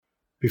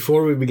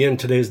Before we begin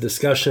today's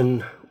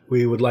discussion,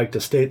 we would like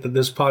to state that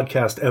this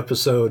podcast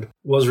episode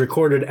was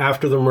recorded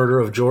after the murder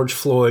of George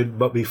Floyd,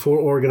 but before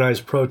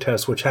organized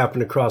protests which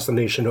happened across the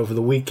nation over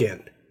the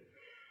weekend.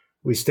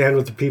 We stand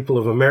with the people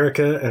of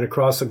America and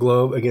across the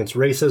globe against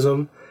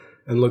racism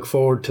and look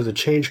forward to the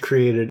change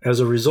created as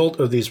a result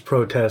of these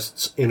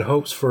protests in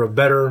hopes for a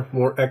better,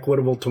 more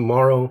equitable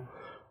tomorrow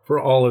for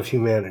all of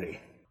humanity.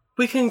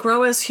 We can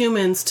grow as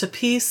humans to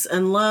peace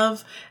and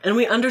love, and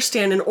we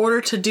understand in order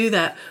to do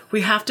that,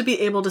 we have to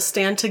be able to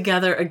stand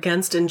together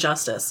against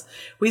injustice.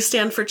 We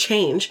stand for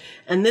change,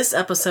 and this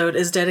episode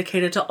is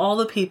dedicated to all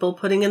the people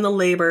putting in the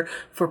labor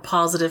for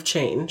positive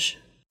change.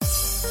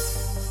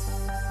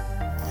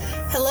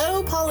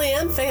 Hello,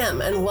 Pollyann fam,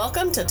 and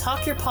welcome to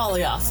Talk Your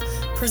Poly Off,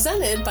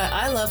 presented by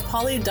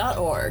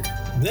ilovepoly.org.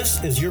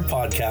 This is your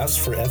podcast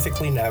for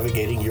ethically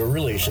navigating your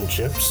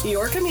relationships,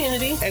 your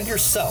community, and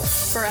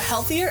yourself for a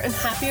healthier and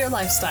happier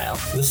lifestyle.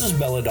 This is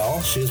Bella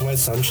Doll. She is my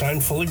sunshine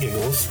full of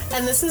giggles.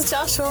 And this is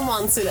Joshua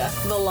Monsuda,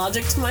 the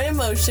logic to my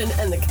emotion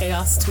and the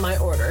chaos to my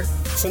order.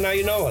 So now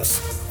you know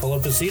us. Pull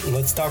up a seat and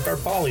let's talk our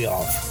poly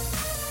off.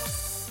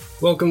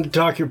 Welcome to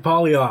Talk Your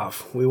Poly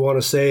Off. We want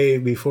to say,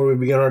 before we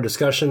begin our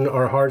discussion,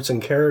 our hearts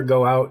and care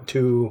go out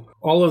to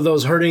all of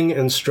those hurting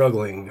and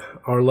struggling.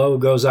 Our love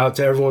goes out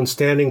to everyone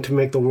standing to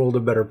make the world a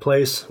better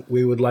place.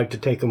 We would like to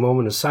take a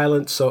moment of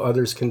silence so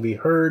others can be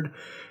heard,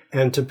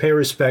 and to pay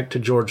respect to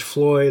George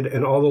Floyd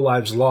and all the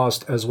lives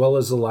lost, as well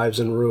as the lives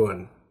in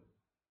ruin.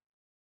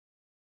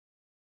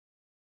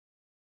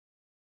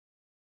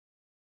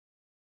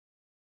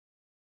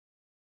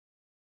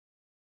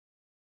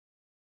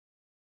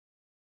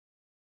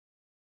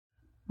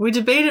 We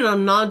debated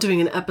on not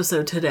doing an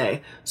episode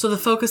today, so the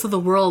focus of the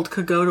world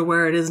could go to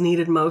where it is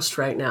needed most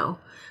right now,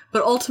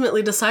 but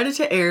ultimately decided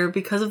to air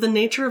because of the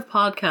nature of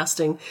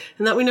podcasting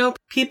and that we know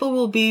people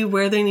will be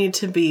where they need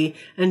to be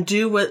and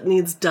do what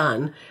needs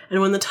done,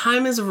 and when the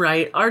time is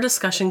right, our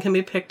discussion can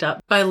be picked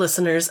up by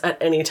listeners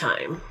at any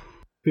time.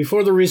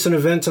 Before the recent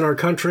events in our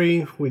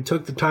country, we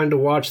took the time to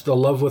watch the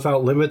Love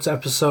Without Limits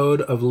episode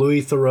of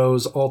Louis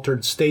Theroux's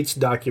Altered States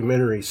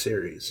documentary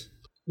series.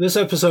 This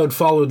episode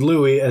followed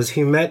Louis as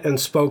he met and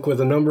spoke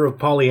with a number of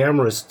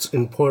polyamorists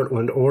in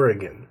Portland,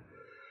 Oregon.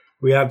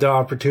 We had the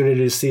opportunity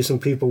to see some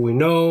people we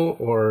know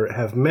or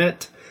have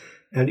met,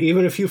 and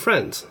even a few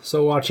friends,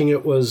 so watching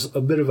it was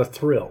a bit of a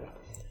thrill.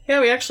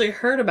 Yeah, we actually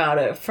heard about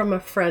it from a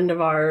friend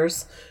of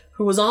ours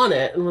who was on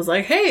it and was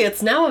like, hey,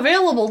 it's now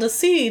available to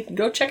see,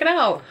 go check it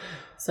out.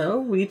 So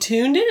we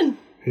tuned in.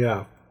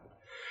 Yeah.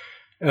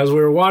 As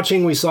we were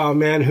watching, we saw a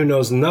man who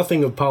knows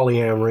nothing of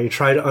polyamory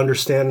try to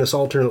understand this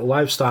alternate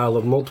lifestyle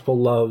of multiple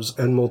loves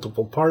and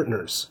multiple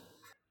partners.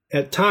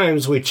 At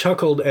times, we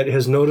chuckled at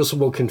his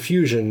noticeable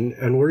confusion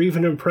and were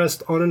even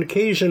impressed on an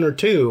occasion or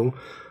two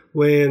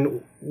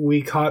when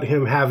we caught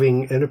him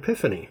having an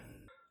epiphany.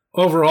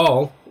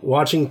 Overall,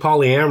 watching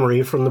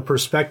polyamory from the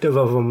perspective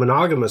of a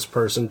monogamous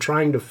person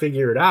trying to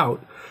figure it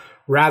out,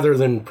 rather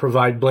than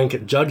provide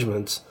blanket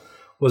judgments,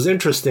 was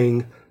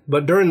interesting.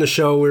 But during the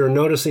show, we were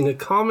noticing a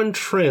common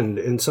trend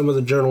in some of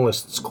the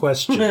journalists'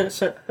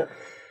 questions.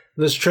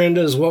 This trend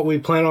is what we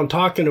plan on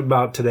talking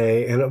about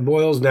today, and it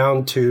boils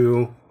down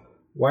to,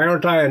 why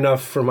aren't I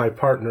enough for my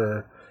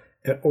partner?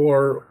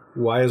 Or,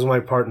 why is my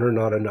partner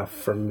not enough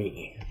for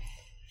me?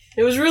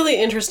 It was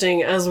really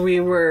interesting as we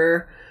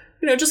were,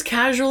 just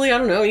casually,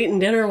 eating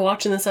dinner,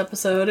 watching this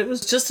episode. It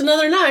was just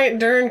another night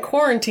during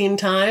quarantine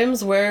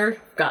times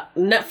where got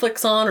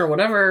Netflix on or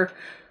whatever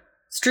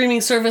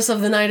streaming service of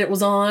the night it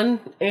was on,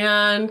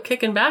 and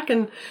kicking back,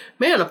 and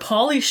man, a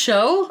poly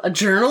show, a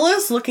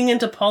journalist looking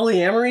into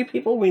polyamory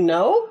people we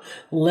know,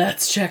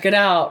 let's check it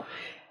out.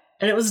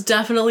 And it was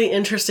definitely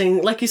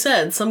interesting, like you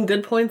said, some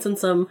good points and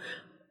some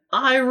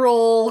eye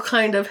roll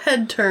kind of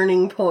head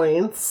turning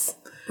points.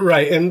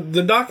 Right, and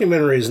the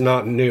documentary is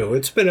not new.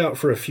 It's been out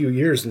for a few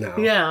years now.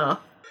 Yeah.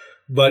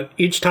 But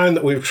each time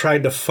that we've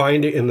tried to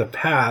find it in the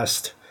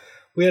past,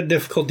 we had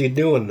difficulty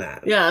doing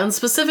that. Yeah, and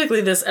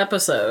specifically this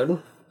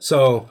episode.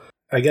 So,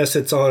 I guess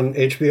it's on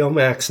HBO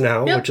Max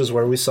now, Yep. Which is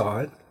where we saw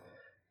it.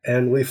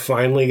 And we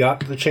finally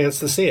got the chance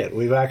to see it.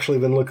 We've actually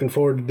been looking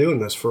forward to doing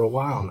this for a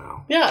while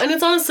now. Yeah, and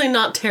it's honestly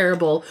not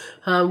terrible.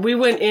 We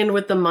went in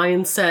with the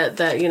mindset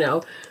that,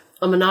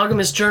 a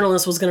monogamous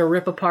journalist was going to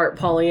rip apart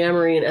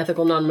polyamory and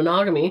ethical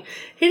non-monogamy.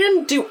 He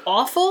didn't do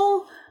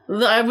awful.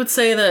 I would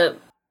say that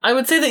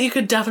you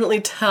could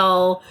definitely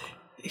tell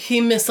he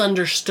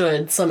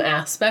misunderstood some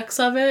aspects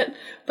of it,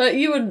 but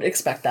you would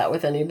expect that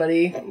with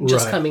anybody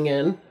just coming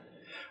in.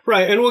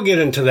 Right, and we'll get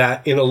into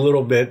that in a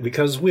little bit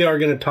because we are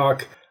going to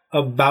talk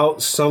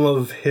about some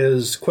of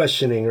his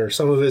questioning or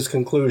some of his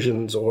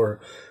conclusions or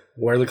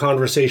where the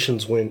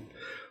conversations went.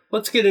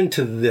 Let's get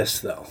into this,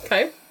 though.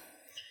 Okay.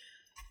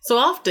 So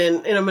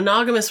often, in a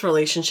monogamous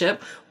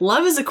relationship,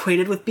 love is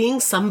equated with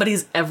being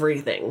somebody's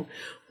everything.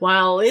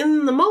 While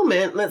in the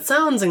moment, that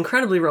sounds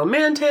incredibly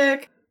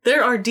romantic,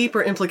 there are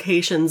deeper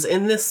implications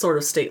in this sort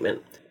of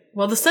statement.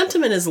 While the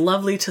sentiment is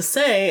lovely to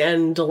say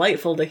and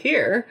delightful to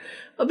hear,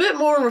 a bit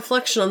more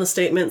reflection on the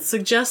statement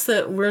suggests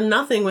that we're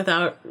nothing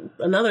without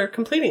another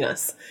completing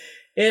us.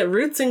 It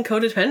roots in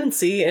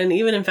codependency and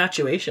even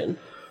infatuation.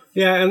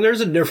 Yeah, and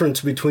there's a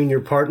difference between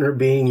your partner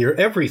being your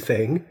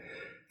everything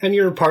and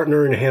your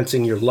partner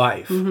enhancing your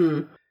life.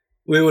 Mm-hmm.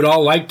 We would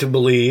all like to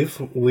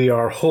believe we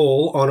are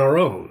whole on our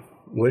own,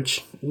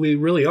 which we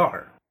really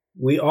are.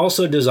 We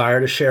also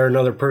desire to share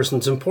another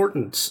person's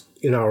importance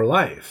in our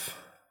life,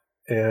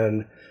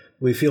 and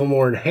we feel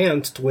more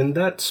enhanced when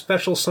that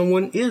special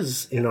someone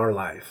is in our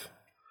life.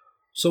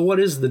 So what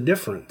is the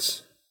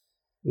difference?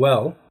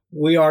 Well,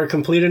 we are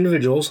complete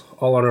individuals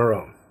all on our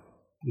own.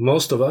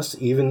 Most of us,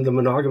 even the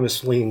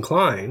monogamously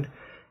inclined,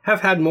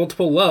 have had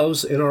multiple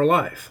loves in our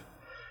life.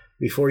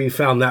 Before you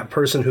found that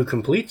person who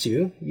completes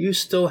you, you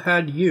still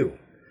had you.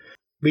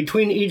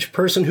 Between each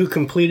person who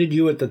completed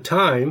you at the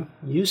time,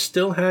 you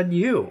still had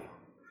you.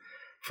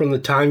 From the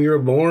time you were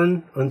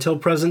born until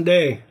present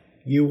day,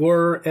 you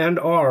were and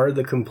are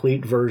the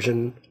complete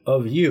version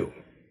of you.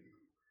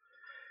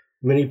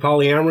 Many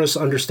polyamorous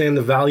understand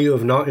the value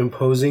of not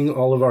imposing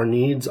all of our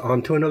needs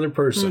onto another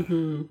person.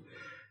 Mm-hmm.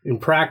 In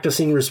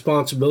practicing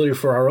responsibility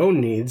for our own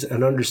needs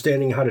and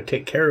understanding how to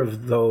take care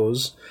of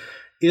those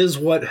is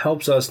what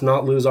helps us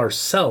not lose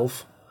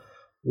ourself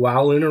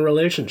while in a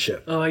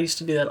relationship. Oh, I used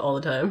to do that all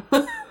the time.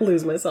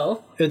 Lose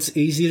myself. It's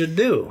easy to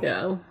do.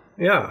 Yeah.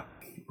 Yeah.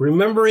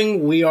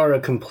 Remembering we are a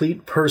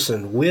complete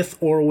person with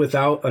or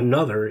without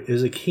another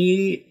is a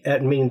key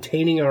at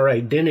maintaining our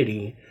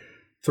identity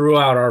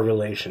throughout our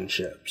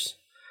relationships.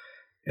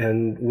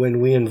 And when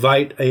we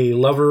invite a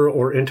lover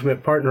or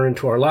intimate partner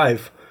into our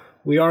life,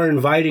 we are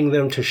inviting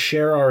them to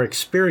share our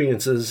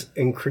experiences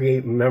and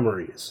create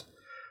memories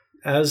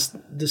as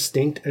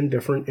distinct and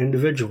different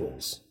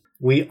individuals.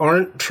 We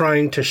aren't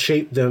trying to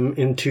shape them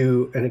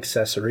into an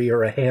accessory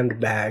or a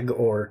handbag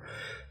or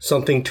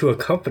something to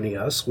accompany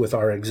us with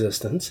our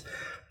existence,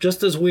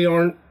 just as we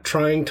aren't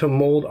trying to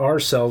mold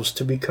ourselves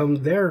to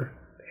become their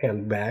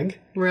handbag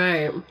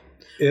Right.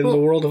 in the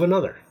world of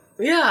another.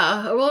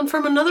 Yeah. Well, and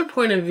from another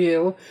point of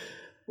view,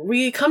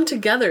 we come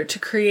together to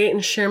create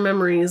and share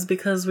memories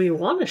because we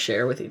want to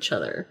share with each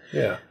other.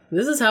 Yeah.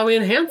 This is how we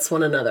enhance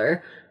one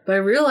another, by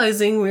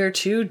realizing we are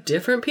two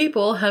different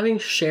people having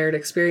shared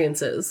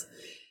experiences.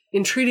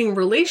 In treating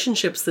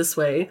relationships this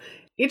way,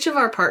 each of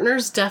our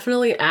partners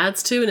definitely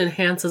adds to and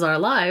enhances our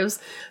lives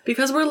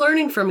because we're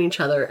learning from each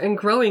other and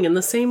growing in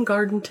the same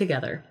garden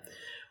together.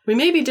 We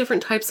may be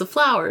different types of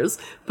flowers,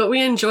 but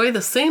we enjoy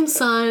the same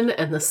sun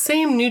and the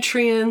same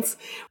nutrients,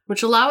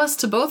 which allow us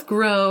to both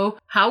grow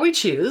how we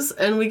choose,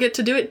 and we get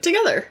to do it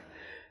together.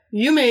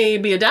 You may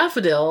be a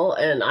daffodil,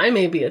 and I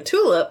may be a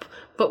tulip,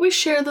 but we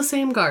share the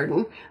same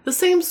garden, the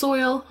same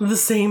soil, the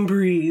same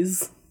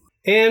breeze.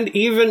 And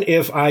even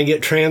if I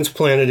get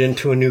transplanted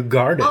into a new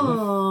garden,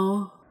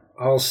 Aww.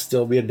 I'll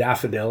still be a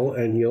daffodil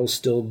and you'll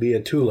still be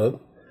a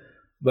tulip.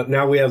 But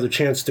now we have the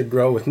chance to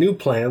grow with new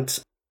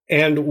plants,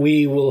 and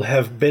we will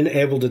have been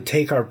able to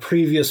take our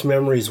previous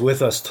memories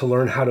with us to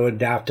learn how to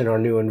adapt in our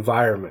new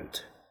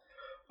environment.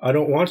 I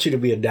don't want you to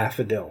be a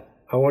daffodil.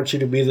 I want you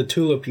to be the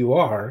tulip you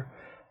are,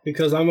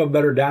 because I'm a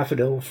better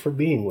daffodil for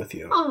being with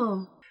you.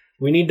 Oh.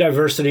 We need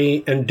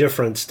diversity and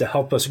difference to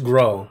help us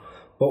grow,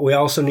 but we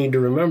also need to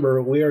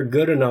remember we are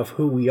good enough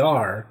who we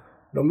are,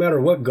 no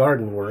matter what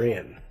garden we're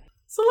in.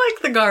 So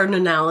like the garden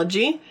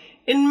analogy,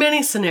 in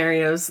many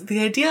scenarios, the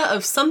idea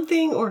of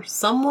something or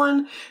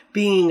someone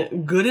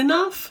being good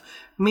enough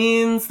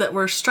means that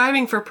we're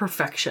striving for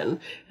perfection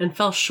and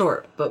fell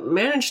short, but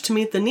managed to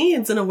meet the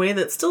needs in a way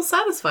that still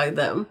satisfied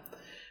them.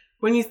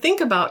 When you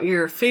think about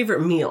your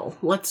favorite meal,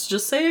 let's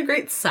just say a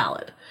great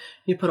salad,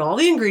 you put all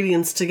the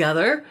ingredients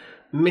together,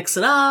 mix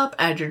it up,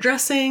 add your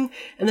dressing,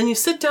 and then you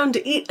sit down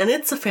to eat, and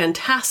it's a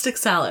fantastic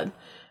salad.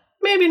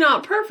 Maybe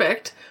not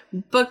perfect,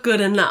 but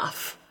good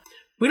enough.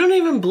 We don't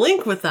even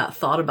blink with that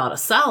thought about a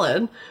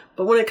salad,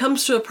 but when it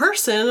comes to a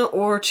person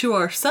or to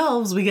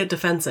ourselves, we get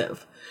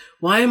defensive.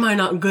 Why am I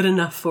not good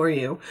enough for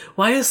you?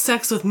 Why is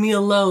sex with me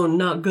alone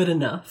not good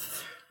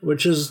enough?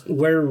 Which is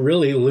where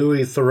really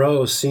Louis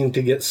Theroux seemed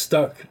to get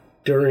stuck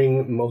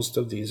during most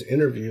of these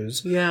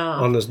interviews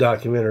on this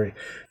documentary.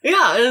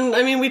 Yeah, and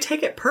I mean, we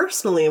take it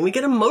personally and we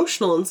get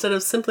emotional instead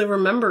of simply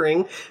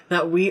remembering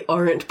that we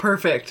aren't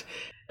perfect.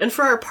 And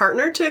for our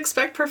partner to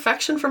expect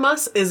perfection from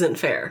us isn't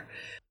fair.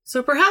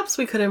 So perhaps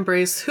we could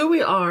embrace who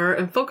we are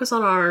and focus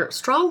on our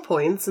strong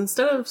points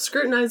instead of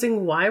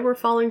scrutinizing why we're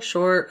falling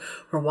short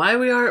or why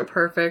we aren't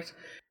perfect.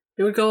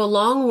 It would go a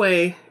long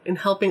way in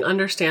helping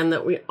understand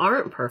that we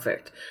aren't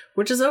perfect,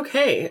 which is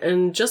okay,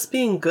 and just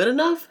being good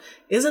enough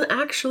isn't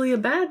actually a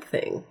bad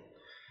thing.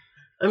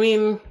 I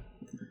mean,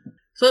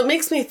 so it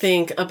makes me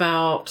think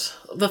about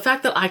the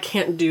fact that I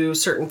can't do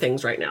certain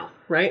things right now,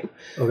 right?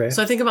 Okay.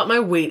 So I think about my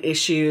weight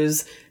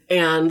issues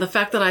and the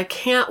fact that I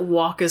can't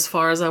walk as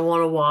far as I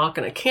want to walk,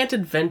 and I can't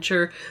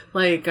adventure.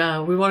 Like,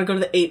 we want to go to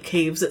the 8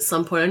 caves at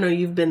some point. I know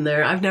you've been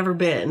there. I've never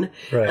been.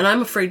 Right. And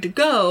I'm afraid to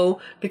go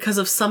because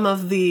of some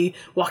of the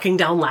walking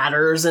down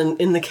ladders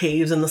and in the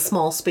caves and the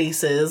small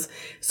spaces.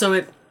 So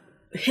it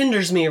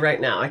hinders me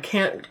right now. I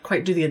can't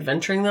quite do the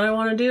adventuring that I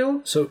want to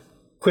do. So,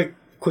 quick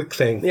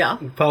thing. Yeah.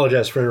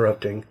 Apologize for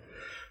interrupting.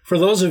 For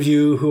those of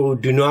you who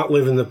do not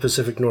live in the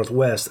Pacific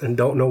Northwest and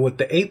don't know what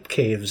the ape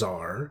caves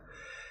are,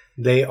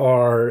 they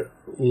are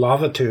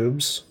lava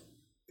tubes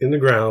in the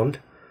ground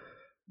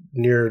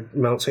near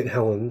Mount St.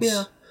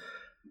 Helens,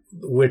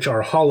 which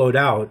are hollowed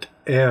out,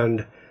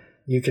 and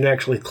you can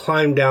actually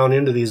climb down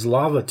into these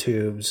lava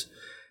tubes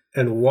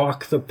and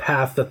walk the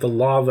path that the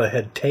lava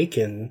had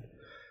taken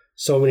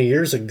so many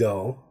years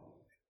ago.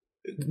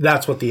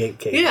 That's what the ape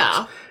cave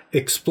is.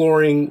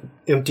 Exploring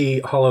empty,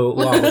 hollow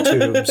lava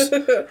tubes.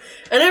 And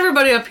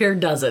everybody up here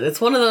does it.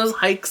 It's one of those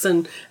hikes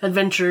and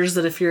adventures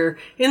that if you're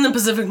in the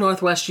Pacific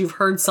Northwest, you've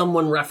heard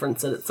someone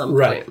reference it at some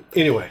point.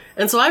 Anyway.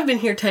 And so I've been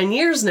here 10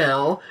 years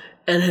now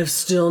and have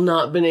still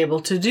not been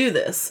able to do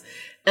this.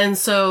 And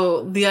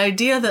so the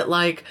idea that,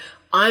 like,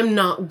 I'm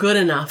not good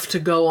enough to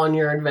go on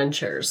your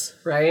adventures,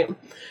 right?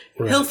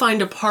 He'll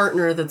find a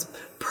partner that's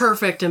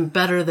perfect and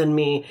better than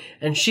me,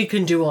 and she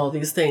can do all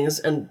these things,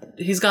 and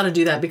he's got to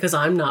do that because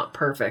I'm not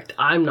perfect.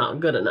 I'm not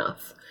good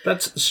enough.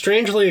 That's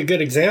strangely a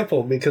good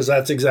example, because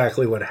that's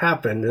exactly what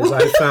happened, is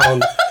I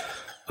found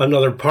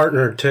another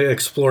partner to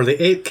explore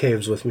the ape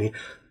caves with me.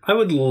 I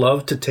would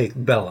love to take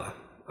Bella.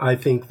 I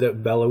think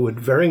that Bella would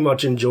very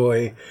much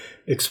enjoy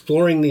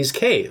exploring these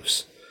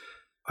caves.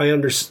 I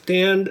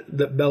understand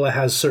that Bella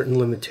has certain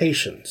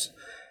limitations,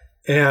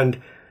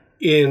 and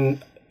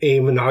in a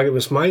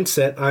monogamous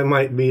mindset, I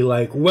might be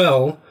like,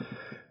 well,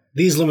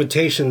 these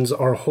limitations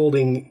are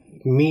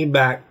holding me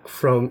back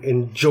from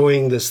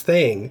enjoying this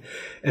thing,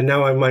 and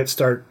now I might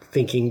start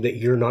thinking that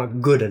you're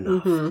not good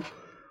enough.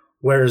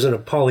 Whereas in a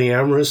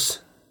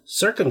polyamorous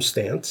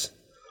circumstance,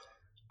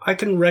 I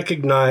can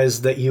recognize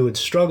that you would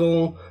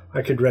struggle,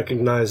 I could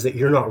recognize that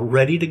you're not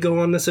ready to go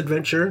on this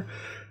adventure,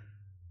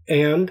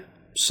 and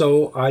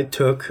so I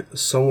took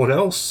someone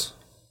else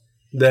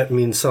that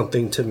means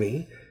something to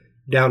me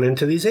down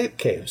into these ape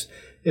caves.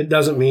 It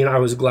doesn't mean I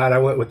was glad I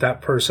went with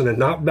that person and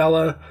not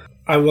Bella.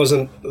 I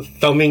wasn't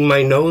thumbing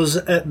my nose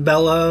at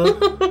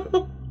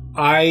Bella.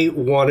 I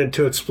wanted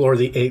to explore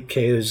the ape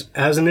caves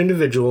as an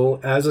individual,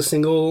 as a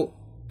single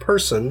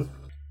person,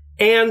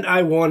 and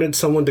I wanted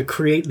someone to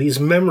create these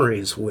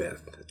memories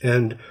with.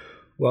 And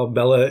while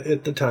Bella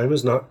at the time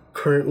is not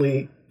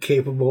currently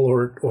capable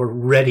or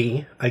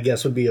ready, I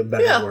guess would be a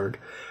better word.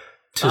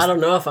 I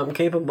don't know if I'm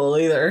capable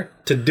either.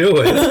 To do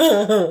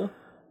it.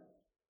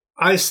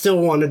 I still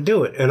want to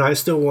do it, and I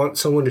still want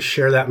someone to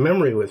share that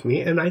memory with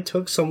me, and I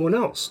took someone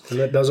else. And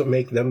that doesn't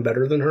make them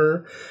better than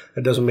her.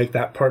 It doesn't make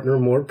that partner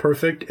more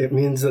perfect. It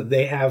means that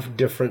they have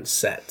different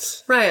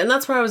sets. Right, and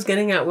that's where I was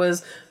getting at,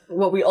 was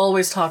what we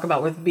always talk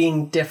about with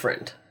being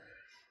different.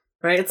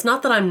 Right? It's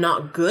not that I'm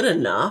not good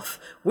enough.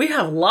 We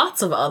have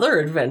lots of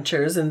other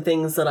adventures and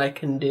things that I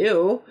can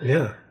do.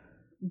 Yeah.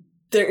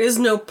 There is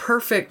no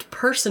perfect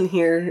person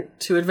here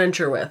to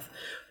adventure with.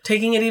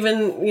 Taking it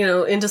even,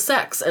 into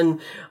sex, and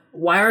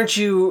why aren't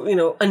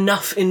you,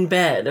 enough in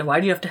bed? Why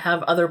do you have to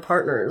have other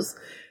partners?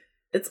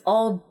 It's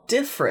all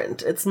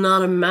different. It's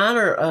not a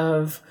matter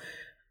of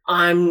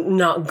I'm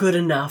not good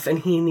enough and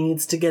he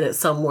needs to get it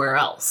somewhere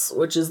else,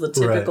 which is the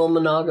typical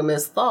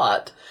monogamous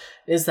thought,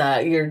 is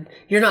that you're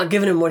not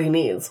giving him what he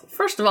needs.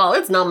 First of all,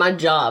 it's not my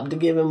job to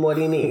give him what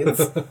he needs.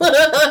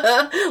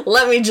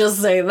 Let me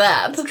just say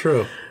that.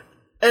 True.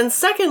 And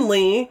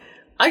secondly,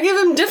 I give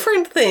him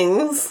different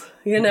things.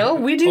 We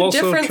do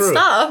also different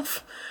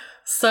stuff.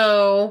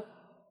 So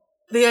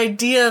the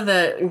idea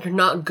that you're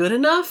not good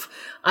enough,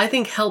 I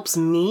think, helps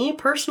me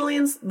personally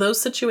in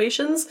those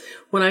situations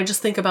when I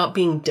just think about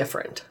being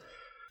different.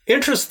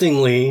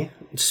 Interestingly,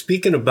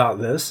 speaking about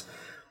this,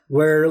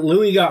 where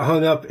Louis got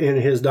hung up in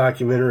his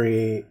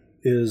documentary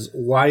is,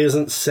 why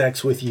isn't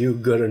sex with you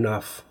good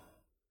enough?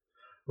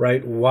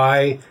 Right?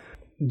 Why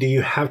do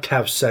you have to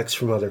have sex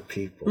from other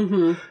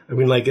people? I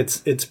mean, like,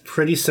 it's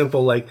pretty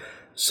simple. Like,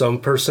 some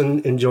person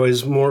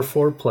enjoys more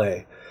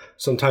foreplay.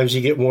 Sometimes you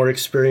get more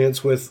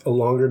experience with a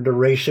longer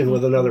duration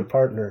with another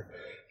partner.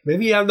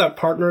 Maybe you have that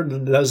partner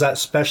that does that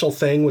special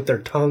thing with their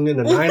tongue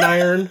in a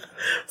 9-iron.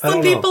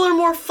 Some people are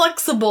more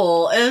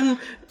flexible and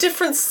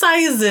different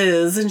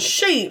sizes and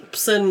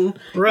shapes and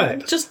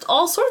just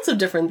all sorts of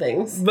different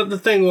things. But the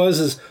thing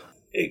is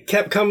it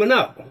kept coming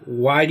up.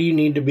 Why do you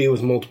need to be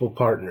with multiple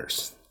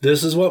partners?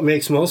 This is what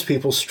makes most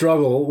people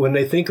struggle when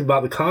they think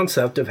about the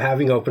concept of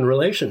having open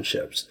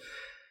relationships.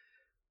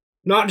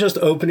 Not just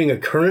opening a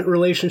current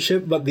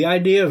relationship, but the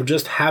idea of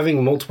just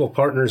having multiple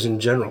partners in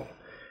general.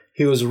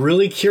 He was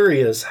really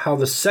curious how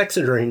the sex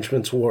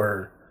arrangements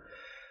were.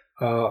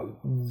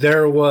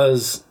 There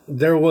was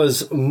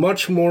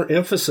much more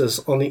emphasis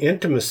on the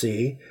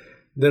intimacy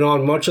than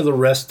on much of the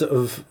rest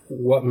of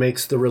what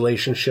makes the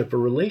relationship a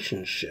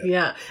relationship.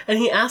 Yeah, and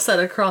he asked that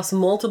across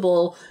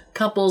multiple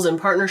couples and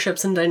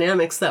partnerships and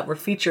dynamics that were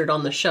featured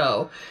on the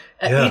show.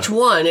 At each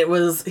one,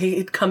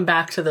 he'd come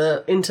back to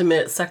the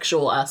intimate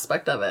sexual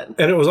aspect of it.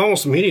 And it was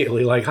almost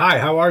immediately like, hi,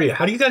 how are you?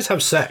 How do you guys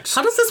have sex?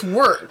 How does this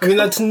work? I mean,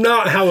 that's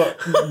not how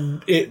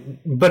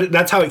but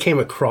that's how it came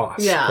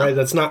across. Yeah. Right?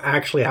 That's not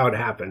actually how it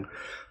happened.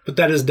 But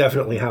that is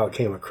definitely how it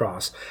came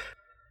across.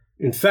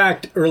 In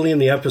fact, early in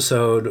the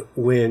episode,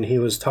 when he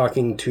was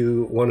talking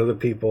to one of the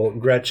people,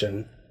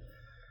 Gretchen,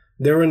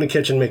 They were in the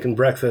kitchen making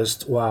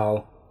breakfast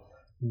while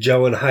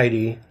Joe and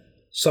Heidi,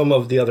 some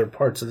of the other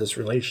parts of this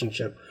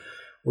relationship,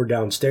 were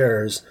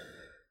downstairs.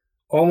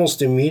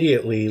 Almost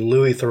immediately,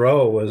 Louis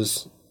Theroux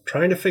was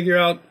trying to figure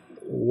out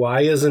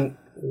why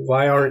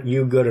aren't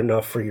you good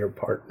enough for your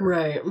partner?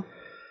 Right.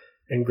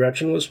 And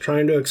Gretchen was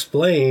trying to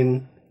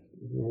explain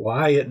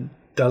why it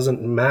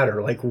doesn't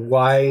matter, like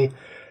why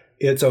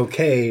it's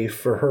okay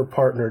for her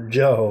partner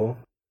Joe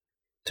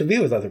to be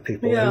with other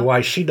people, and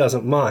why she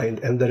doesn't mind,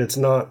 and that it's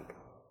not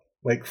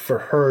like for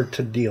her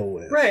to deal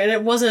with. Right, and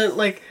it wasn't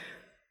like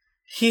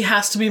he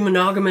has to be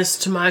monogamous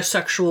to my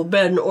sexual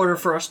bed in order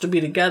for us to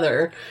be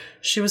together.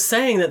 She was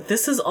saying that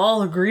this is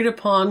all agreed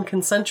upon,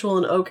 consensual,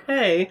 and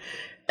okay,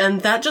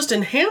 and that just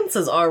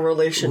enhances our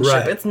relationship.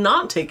 Right. It's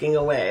not taking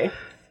away.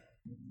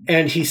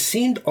 And he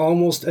seemed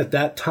almost at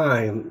that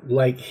time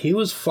like he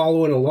was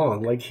following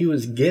along, like he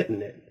was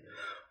getting it,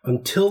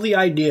 until the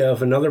idea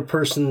of another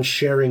person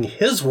sharing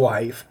his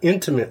wife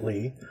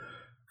intimately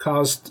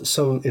caused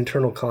some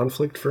internal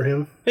conflict for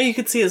him. You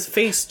could see his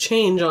face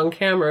change on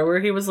camera, where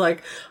he was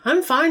like,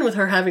 I'm fine with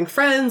her having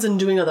friends and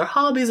doing other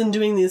hobbies and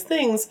doing these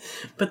things,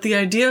 but the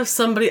idea of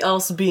somebody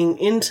else being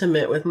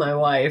intimate with my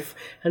wife,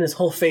 and his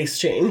whole face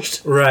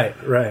changed.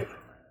 Right.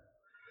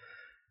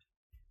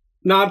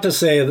 Not to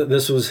say that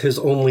this was his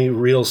only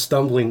real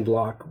stumbling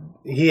block.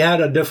 He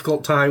had a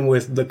difficult time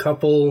with the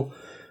couple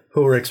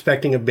who were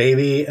expecting a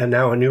baby, and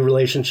now a new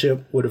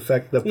relationship would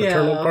affect the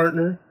paternal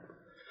partner.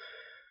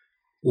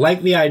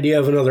 Like the idea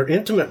of another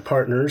intimate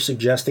partner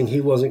suggesting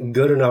he wasn't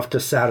good enough to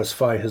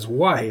satisfy his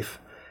wife,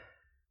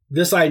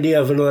 this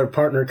idea of another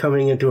partner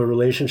coming into a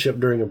relationship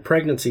during a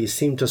pregnancy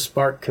seemed to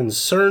spark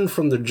concern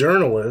from the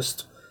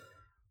journalist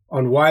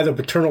on why the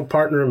paternal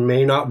partner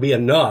may not be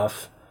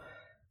enough,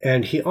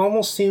 and he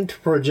almost seemed to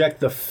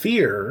project the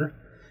fear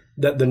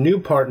that the new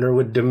partner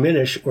would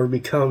diminish or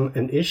become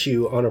an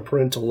issue on a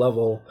parental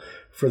level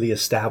for the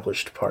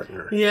established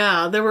partner.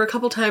 Yeah, there were a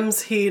couple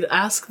times he'd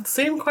ask the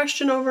same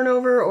question over and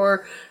over,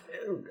 or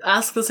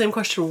ask the same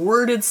question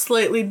worded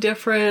slightly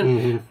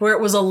different, where it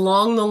was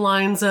along the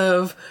lines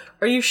of,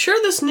 are you sure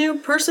this new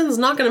person's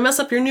not going to mess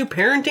up your new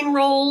parenting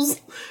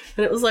roles?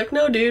 And it was like,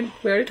 no, dude,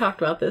 we already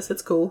talked about this.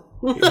 It's cool.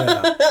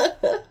 Yeah.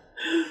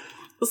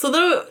 So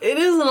though it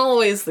isn't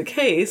always the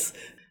case,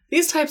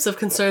 these types of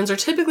concerns are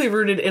typically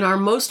rooted in our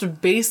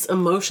most base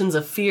emotions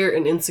of fear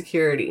and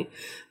insecurity.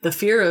 The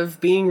fear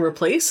of being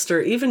replaced, or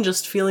even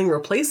just feeling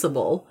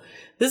replaceable.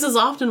 This is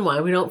often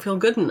why we don't feel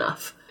good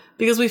enough.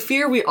 Because we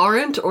fear we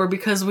aren't, or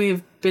because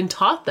we've been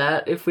taught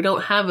that if we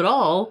don't have it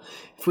all,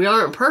 if we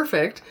aren't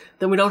perfect,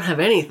 then we don't have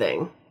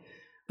anything.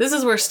 This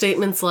is where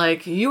statements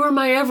like, you are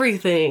my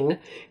everything,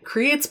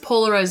 creates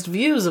polarized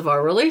views of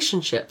our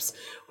relationships,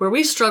 where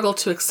we struggle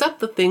to accept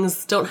that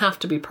things don't have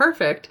to be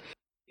perfect,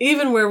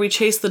 even where we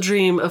chase the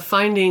dream of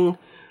finding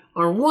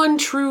our one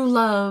true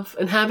love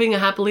and having a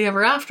happily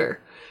ever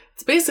after.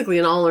 It's basically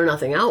an all or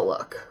nothing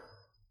outlook.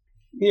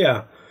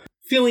 Yeah.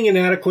 Feeling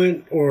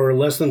inadequate or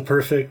less than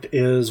perfect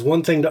is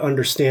one thing to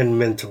understand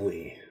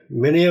mentally.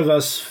 Many of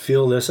us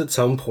feel this at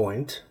some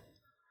point,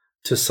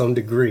 to some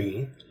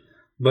degree,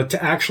 but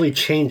to actually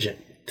change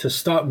it, to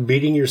stop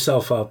beating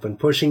yourself up and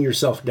pushing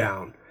yourself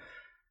down,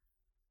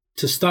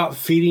 to stop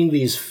feeding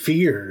these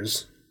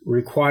fears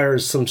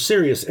requires some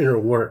serious inner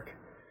work.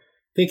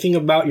 Thinking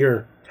about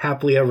your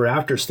happily ever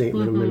after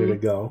statement a minute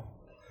ago,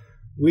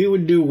 we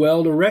would do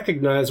well to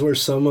recognize where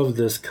some of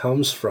this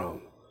comes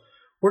from.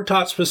 We're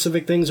taught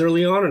specific things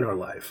early on in our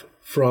life,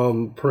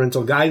 from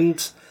parental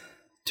guidance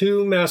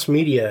to mass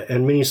media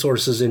and many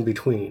sources in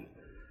between.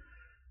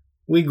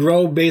 We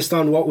grow based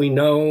on what we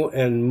know,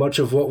 and much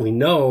of what we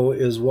know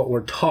is what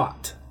we're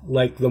taught,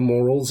 like the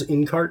morals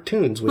in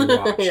cartoons we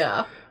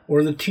watch,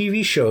 or the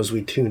TV shows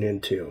we tune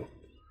into,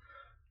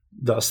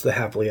 thus the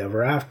happily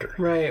ever after.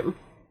 Right.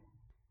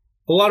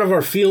 A lot of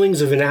our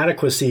feelings of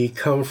inadequacy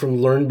come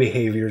from learned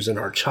behaviors in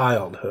our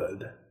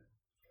childhood.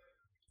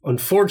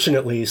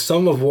 Unfortunately,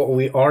 some of what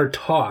we are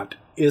taught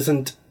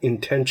isn't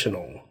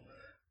intentional,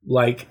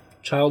 like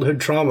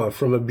childhood trauma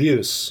from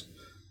abuse,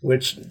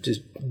 which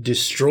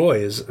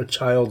destroys a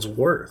child's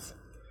worth.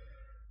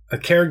 A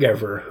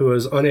caregiver who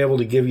is unable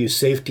to give you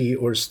safety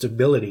or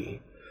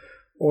stability,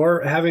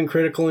 or having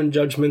critical and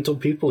judgmental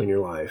people in your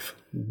life,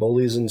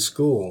 bullies in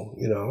school,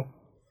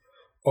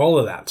 all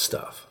of that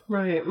stuff.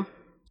 Right.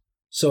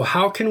 So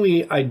how can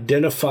we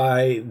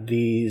identify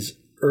these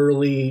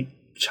early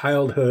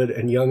childhood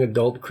and young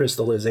adult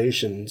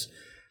crystallizations,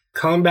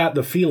 combat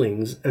the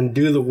feelings, and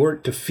do the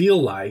work to feel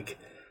like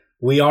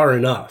we are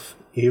enough,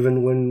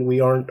 even when we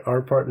aren't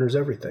our partner's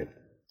everything?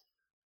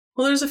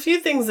 Well, there's a few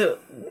things that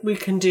we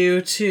can do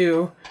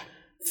to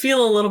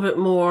feel a little bit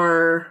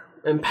more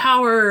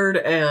empowered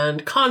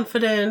and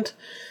confident.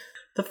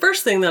 The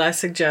first thing that I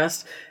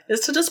suggest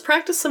is to just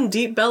practice some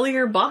deep belly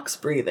or box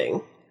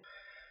breathing.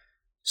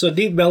 So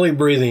deep belly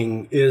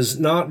breathing is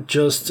not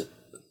just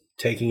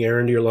taking air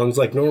into your lungs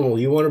like normal.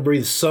 You want to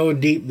breathe so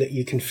deep that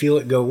you can feel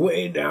it go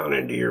way down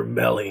into your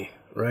belly,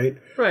 right?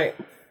 Right.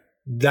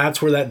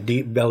 That's where that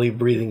deep belly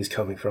breathing is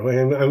coming from.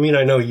 I mean,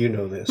 I know you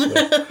know this,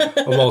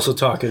 but I'm also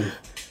talking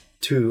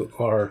to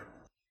our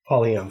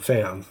polyam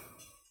fam.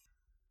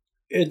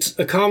 It's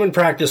a common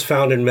practice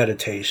found in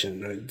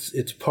meditation.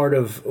 It's part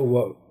of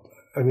what,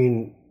 I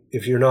mean,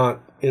 if you're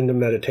not into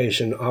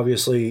meditation,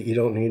 obviously you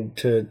don't need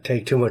to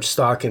take too much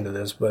stock into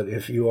this, but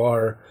if you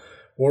are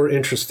or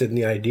interested in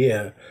the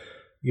idea,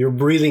 you're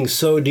breathing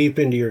so deep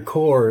into your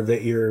core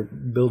that you're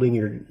building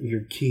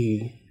your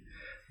ki,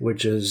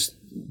 which is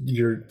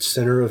your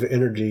center of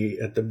energy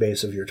at the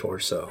base of your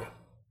torso.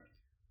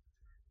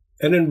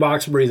 And then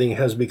box breathing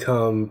has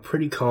become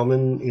pretty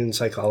common in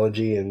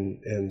psychology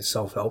and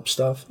self-help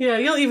stuff. Yeah,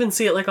 you'll even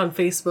see it like on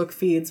Facebook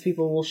feeds.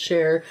 People will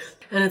share,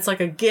 and it's like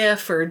a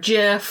GIF or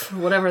GIF,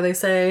 whatever they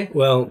say.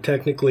 Well,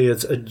 technically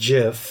it's a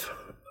GIF,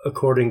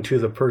 according to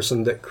the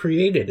person that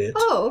created it.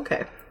 Oh,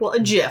 okay. Well, a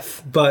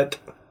GIF. But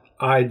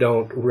I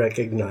don't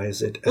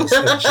recognize it as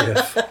a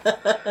GIF.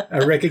 I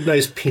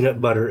recognize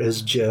peanut butter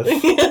as GIF.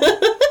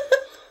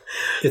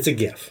 It's a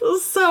GIF.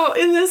 So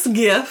in this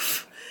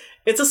GIF,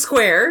 it's a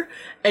square,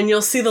 and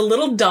you'll see the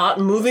little dot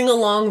moving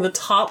along the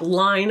top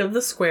line of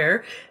the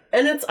square,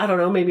 and it's, I don't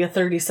know, maybe a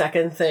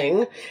 30-second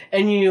thing,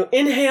 and you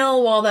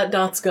inhale while that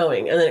dot's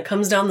going, and then it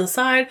comes down the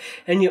side,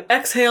 and you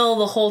exhale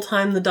the whole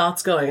time the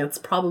dot's going. It's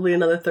probably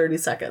another 30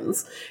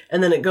 seconds.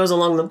 And then it goes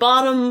along the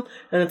bottom,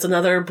 and it's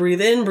another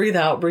breathe in, breathe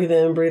out, breathe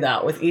in, breathe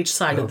out with each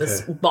side of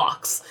this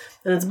box.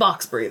 And it's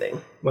box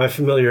breathing. My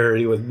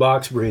familiarity with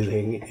box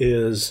breathing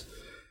is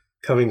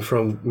coming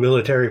from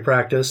military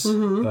practice,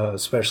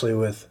 especially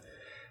with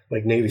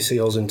like Navy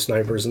SEALs and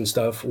snipers and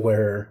stuff,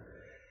 where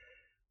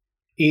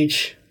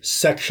each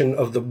section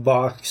of the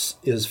box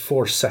is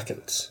 4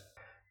 seconds.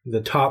 The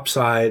top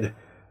side,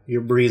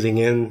 you're breathing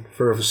in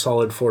for a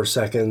solid 4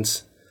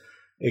 seconds.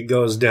 It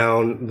goes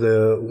down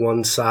the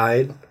one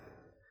side,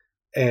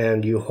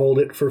 and you hold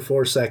it for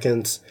 4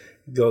 seconds.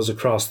 It goes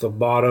across the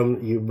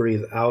bottom, you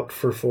breathe out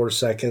for 4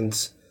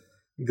 seconds.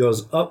 It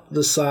goes up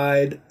the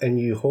side, and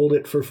you hold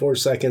it for 4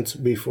 seconds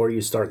before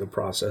you start the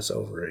process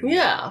over again.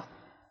 Yeah.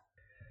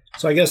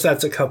 So I guess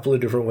that's a couple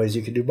of different ways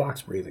you could do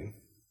box breathing.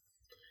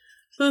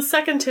 So the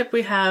second tip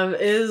we have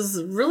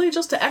is really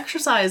just to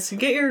exercise. You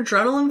get your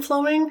adrenaline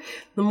flowing.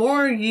 The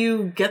more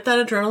you get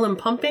that adrenaline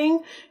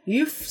pumping,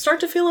 you start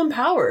to feel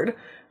empowered.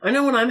 I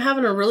know when I'm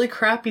having a really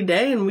crappy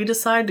day and we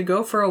decide to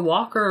go for a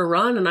walk or a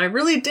run, and I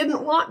really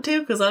didn't want to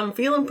because I'm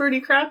feeling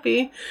pretty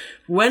crappy,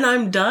 when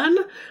I'm done,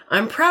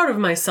 I'm proud of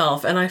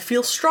myself and I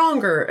feel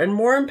stronger and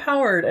more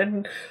empowered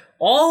and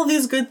all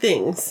these good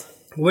things.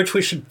 Which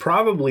we should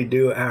probably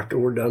do after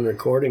we're done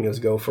recording is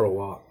go for a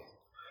walk.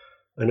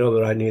 I know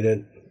that I need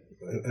it.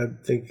 I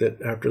think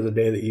that after the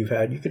day that you've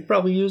had, you could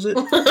probably use it.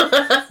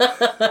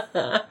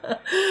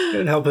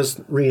 It'd help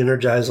us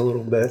re-energize a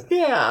little bit.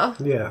 Yeah.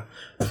 Yeah.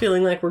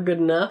 Feeling like we're good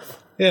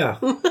enough. Yeah.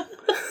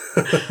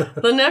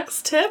 The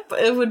next tip,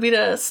 it would be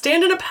to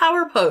stand in a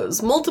power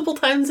pose multiple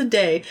times a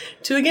day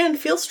to, again,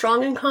 feel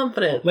strong and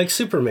confident. Like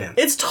Superman.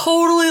 It's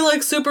totally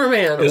like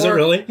Superman. Is it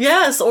really?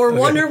 Yes, or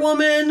Wonder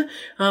Woman.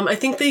 I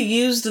think they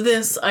used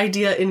this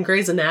idea in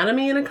Grey's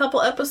Anatomy in a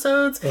couple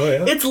episodes. Oh,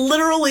 yeah? It's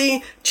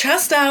literally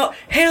chest out,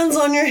 hands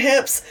on your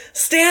hips,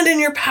 stand in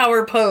your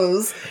power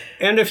pose.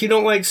 And if you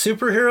don't like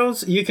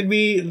superheroes, you could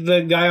be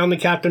the guy on the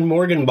Captain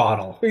Morgan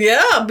bottle.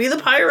 Yeah, be the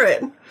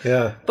pirate.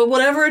 Yeah. But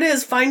whatever it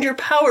is, find your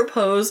power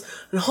pose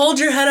and hold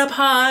your head up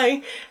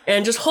high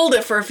and just hold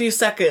it for a few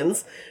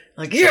seconds.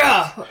 Like,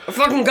 yeah, I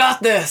fucking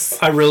got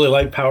this. I really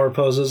like power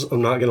poses,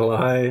 I'm not going to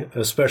lie,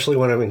 especially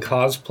when I'm in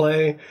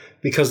cosplay,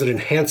 because it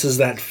enhances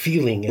that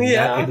feeling and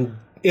that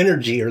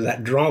energy or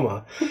that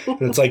drama.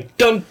 And it's like,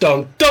 dun,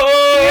 dun, dun!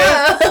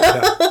 Yeah.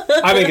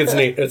 I think it's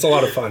neat. It's a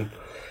lot of fun.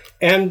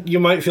 And you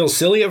might feel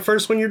silly at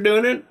first when you're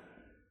doing it,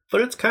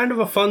 but it's kind of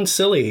a fun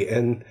silly,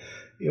 and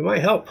it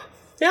might help.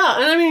 Yeah,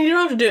 and I mean, you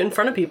don't have to do it in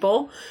front of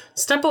people.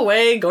 Step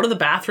away, go to the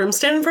bathroom,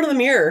 stand in front of the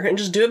mirror, and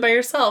just do it by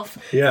yourself.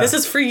 Yeah. This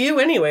is for you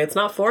anyway. It's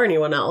not for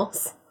anyone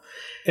else.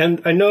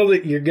 And I know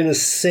that you're going to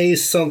say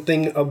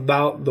something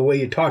about the way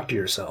you talk to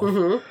yourself.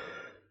 Mm-hmm.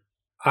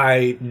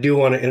 I do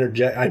want to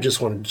interject. I just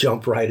want to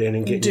jump right in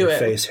and get in your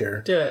face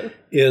here. Do it.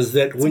 Is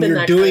that when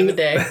you're doing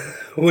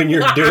when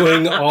you're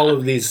doing all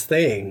of these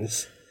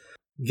things,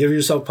 give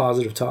yourself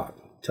positive talk.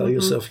 Tell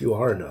yourself you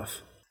are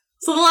enough.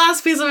 So the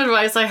last piece of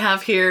advice I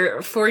have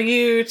here for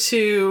you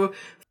to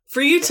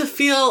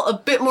feel a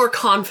bit more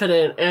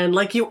confident and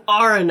like you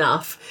are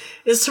enough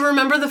is to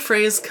remember the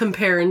phrase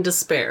compare and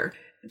despair.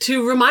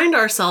 To remind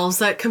ourselves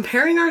that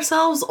comparing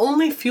ourselves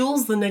only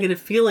fuels the negative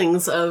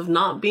feelings of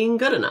not being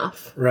good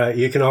enough. Right.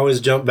 You can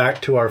always jump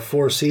back to our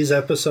 4 C's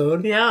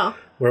episode. Yeah.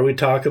 Where we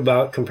talk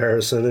about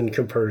comparison and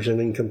compersion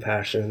and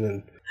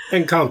compassion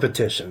and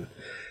competition.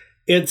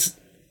 It's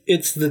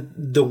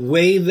the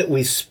way that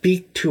we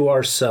speak to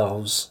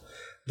ourselves,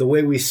 the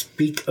way we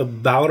speak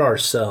about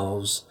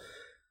ourselves,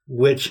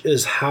 which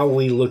is how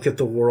we look at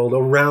the world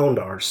around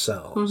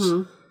ourselves.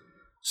 Mm-hmm.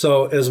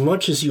 So as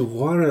much as you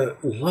want to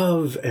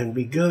love and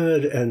be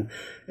good and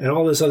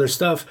all this other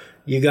stuff,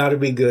 you got to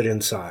be good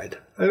inside.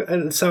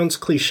 And it sounds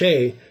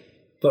cliche,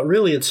 but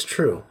really it's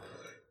true.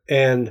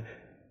 And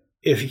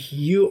if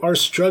you are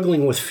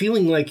struggling with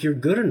feeling like you're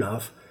good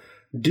enough,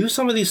 do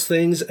some of these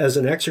things as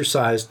an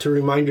exercise to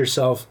remind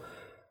yourself,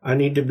 I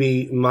need to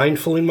be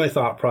mindful in my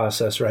thought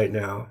process right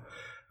now.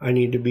 I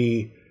need to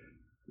be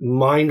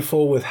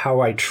mindful with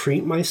how I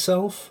treat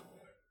myself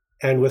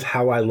and with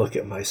how I look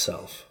at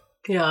myself.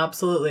 Yeah,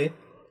 absolutely.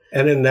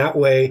 And in that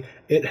way,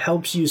 it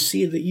helps you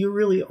see that you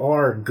really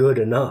are good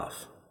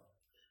enough.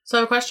 So I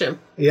have a question.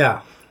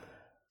 Yeah.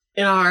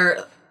 In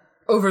our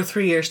over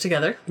 3 years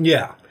together,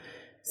 Yeah.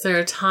 is there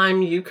a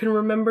time you can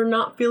remember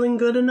not feeling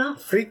good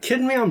enough? Are you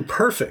kidding me? I'm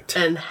perfect.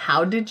 And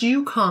how did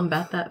you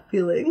combat that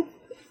feeling?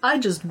 I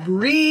just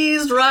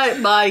breezed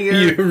right by your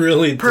You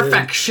really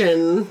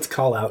perfection. Let's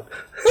call out.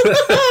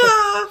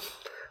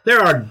 There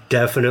are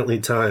definitely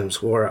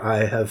times where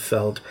I have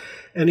felt,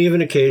 and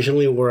even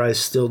occasionally where I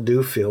still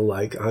do feel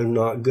like I'm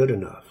not good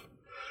enough.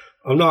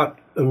 I'm not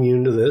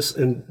immune to this,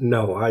 and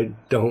no, I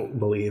don't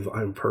believe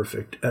I'm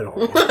perfect at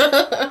all.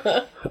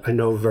 I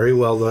know very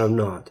well that I'm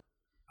not.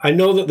 I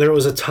know that there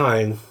was a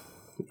time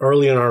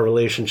early in our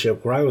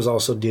relationship where I was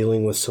also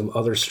dealing with some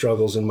other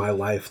struggles in my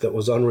life that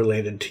was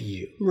unrelated to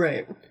you.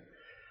 Right.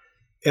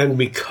 And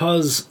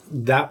because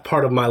that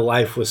part of my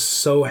life was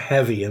so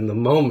heavy in the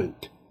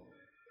moment,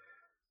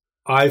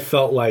 I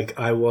felt like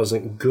I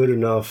wasn't good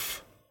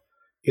enough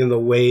in the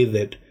way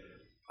that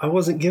I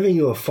wasn't giving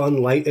you a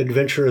fun, light,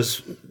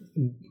 adventurous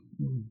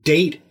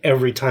date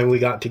every time we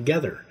got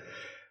together.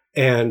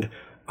 And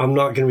I'm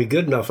not going to be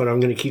good enough, and I'm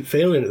going to keep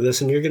failing at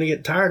this, and you're going to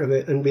get tired of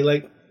it and be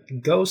like,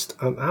 ghost,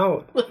 I'm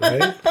out,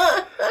 right?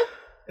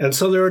 And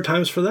so there are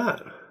times for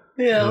that.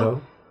 Yeah. You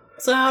know?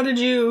 So how did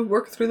you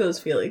work through those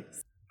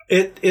feelings?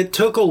 It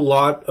took a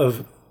lot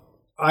of...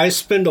 I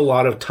spend a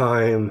lot of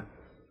time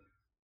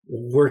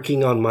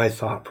working on my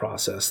thought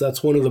process.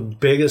 That's one of the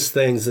biggest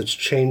things that's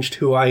changed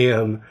who I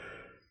am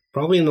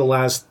probably in the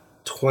last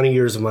 20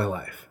 years of my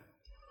life.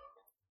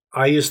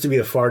 I used to be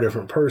a far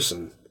different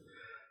person.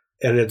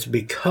 And it's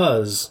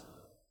because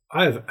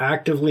I've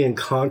actively and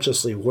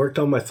consciously worked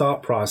on my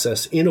thought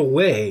process in a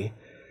way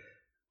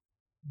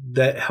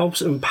that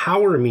helps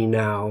empower me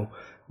now,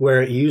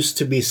 where it used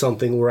to be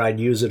something where I'd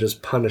use it as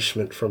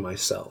punishment for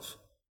myself.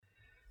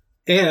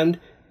 And,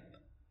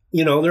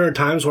 you know, there are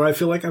times where I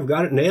feel like I've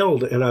got it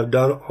nailed and I've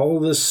done all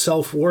this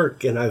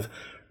self-work and I've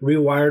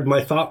rewired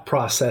my thought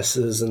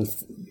processes and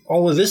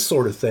all of this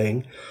sort of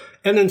thing.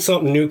 And then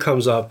something new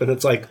comes up and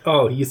it's like,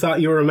 oh, you thought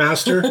you were a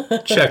master?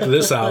 Check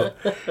this out.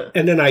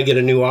 And then I get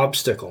a new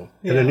obstacle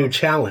and a new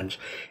challenge.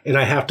 And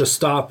I have to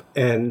stop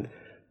and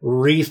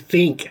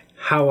rethink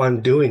how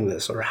I'm doing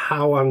this or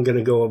how I'm going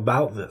to go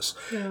about this.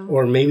 Yeah.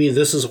 Or maybe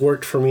this has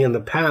worked for me in the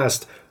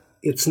past.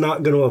 It's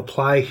not going to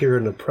apply here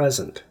in the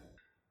present.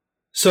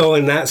 So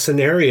in that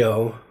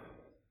scenario,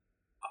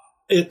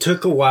 it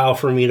took a while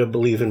for me to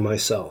believe in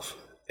myself.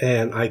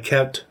 And I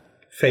kept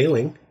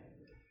failing.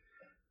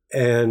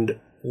 And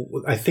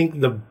I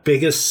think the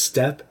biggest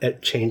step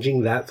at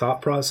changing that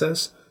thought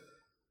process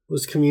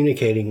was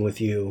communicating with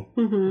you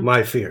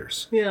my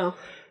fears. Yeah.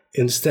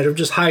 Instead of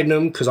just hiding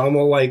them, because I'm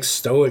all like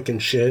stoic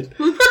and shit,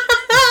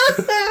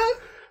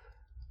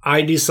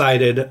 I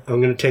decided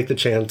I'm going to take the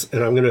chance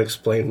and I'm going to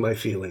explain my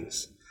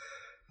feelings.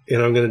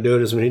 And I'm going to do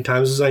it as many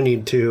times as I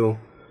need to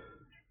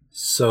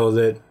so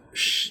that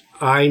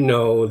I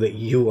know that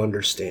you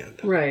understand.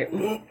 Right.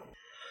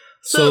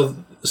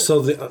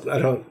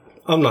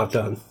 I'm not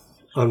done.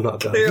 I'm not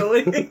done.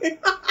 Clearly.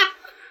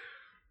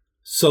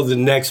 So the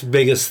next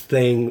biggest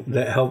thing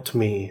that helped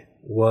me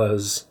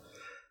was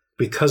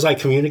because I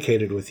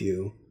communicated with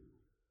you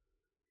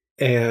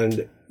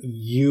and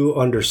you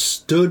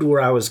understood where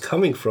I was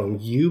coming from,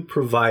 you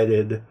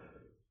provided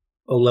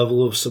a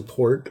level of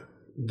support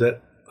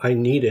that I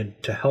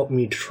needed to help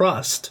me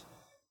trust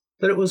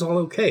that it was all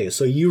okay.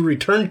 So you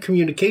returned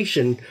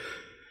communication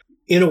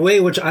in a way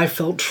which I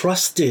felt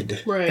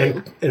trusted.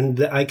 Right. And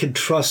that I could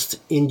trust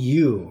in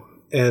you.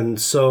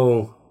 And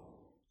so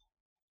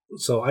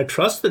I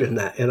trusted in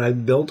that and I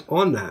built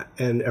on that.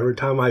 And every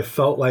time I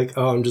felt like,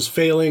 oh, I'm just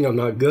failing, I'm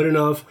not good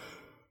enough,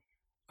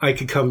 I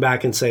could come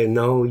back and say,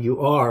 no, you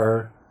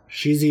are.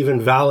 She's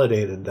even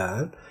validated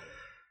that.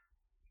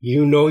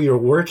 You know you're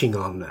working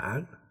on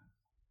that.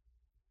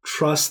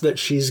 Trust that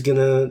she's going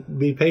to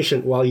be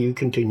patient while you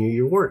continue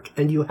your work.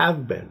 And you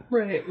have been.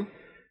 Right.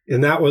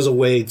 And that was a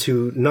way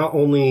to not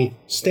only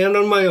stand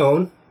on my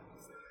own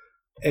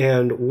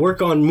and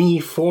work on me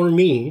for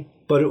me,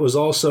 but it was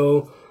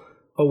also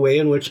a way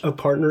in which a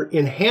partner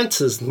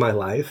enhances my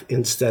life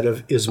instead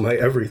of is my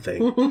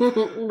everything.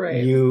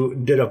 Right. You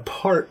did a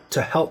part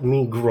to help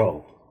me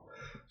grow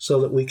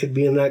so that we could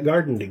be in that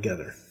garden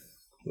together,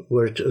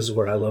 which is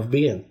where I love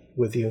being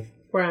with you.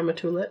 Where I'm a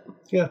tulip.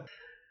 Yeah.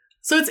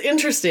 So it's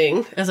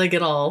interesting as I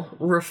get all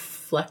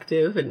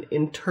reflective and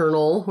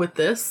internal with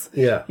this.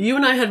 Yeah. You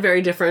and I had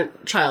very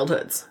different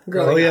childhoods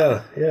growing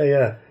up.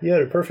 Yeah. You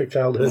had a perfect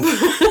childhood.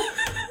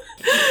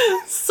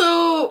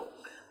 So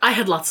I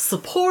had lots of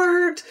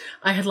support.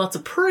 I had lots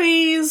of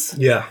praise.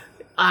 Yeah.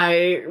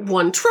 I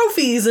won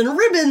trophies and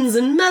ribbons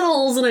and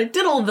medals and I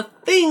did all the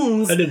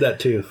things. I did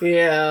that too.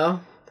 Yeah.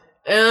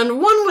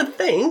 And one would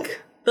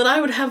think that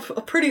I would have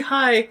a pretty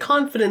high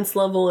confidence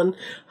level, and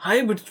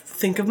I would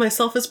think of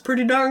myself as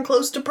pretty darn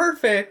close to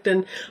perfect,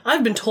 and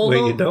I've been told...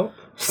 Wait, you don't?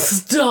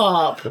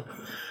 Stop!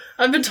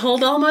 I've been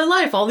told all my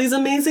life all these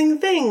amazing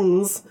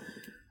things.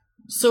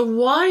 So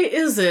why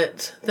is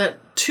it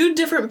that two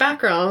different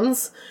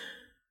backgrounds,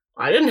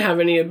 I didn't have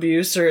any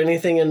abuse or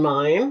anything in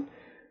mine,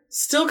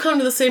 still come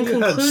to the same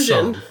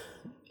conclusion?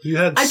 You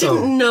had I some.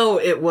 didn't know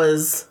it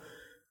was,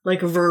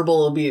 like,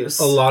 verbal abuse.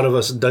 A lot of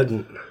us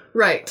didn't.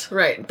 Right.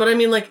 But I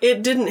mean, like,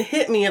 it didn't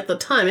hit me at the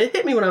time. It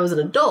hit me when I was an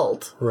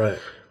adult. Right.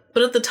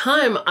 But at the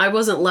time, I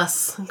wasn't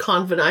less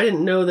confident. I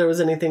didn't know there was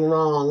anything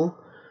wrong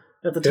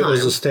at the time. It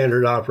was a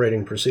standard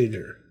operating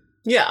procedure.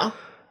 Yeah.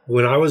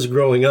 When I was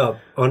growing up,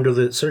 under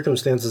the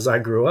circumstances I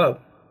grew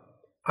up,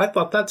 I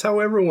thought that's how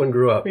everyone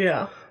grew up.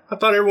 Yeah. I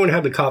thought everyone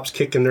had the cops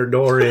kicking their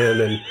door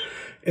in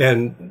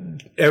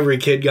and every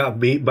kid got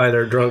beat by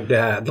their drunk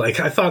dad.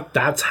 Like, I thought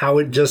that's how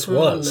it just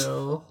was. Oh,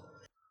 no.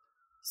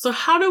 So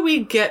how do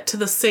we get to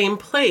the same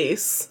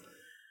place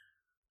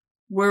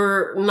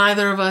where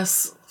neither of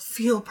us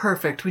feel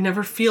perfect? We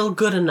never feel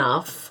good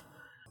enough.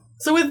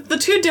 So with the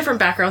two different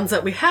backgrounds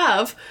that we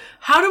have,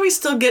 how do we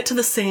still get to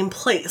the same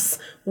place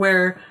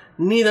where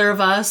neither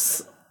of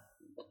us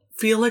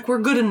feel like we're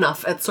good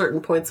enough at certain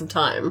points of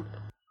time?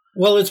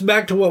 Well, it's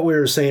back to what we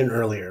were saying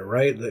earlier,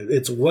 right?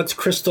 It's what's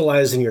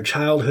crystallized in your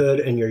childhood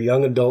and your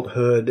young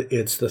adulthood.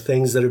 It's the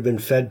things that have been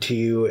fed to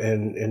you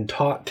and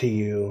taught to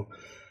you,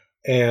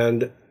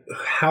 and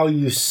how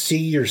you see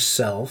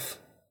yourself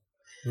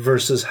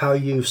versus how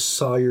you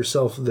saw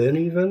yourself then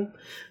even.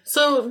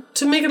 So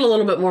to make it a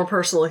little bit more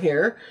personal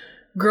here,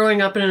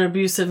 growing up in an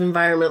abusive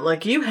environment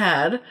like you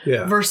had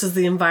versus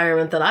the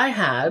environment that I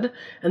had,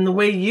 and the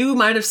way you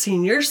might have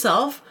seen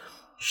yourself,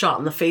 shot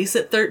in the face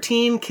at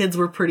 13, kids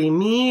were pretty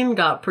mean,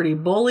 got pretty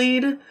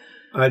bullied.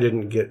 I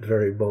didn't get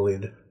very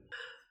bullied.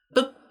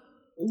 But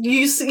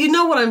you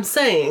know what I'm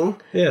saying.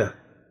 Yeah.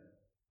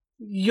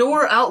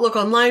 Your outlook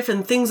on life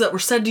and things that were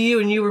said to you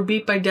and you were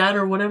beat by dad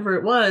or whatever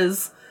it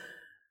was,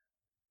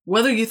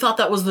 whether you thought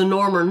that was the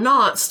norm or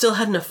not, still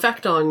had an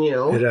effect on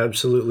you. It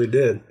absolutely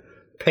did.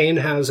 Pain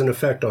has an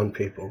effect on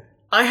people.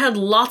 I had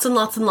lots and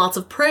lots and lots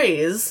of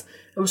praise.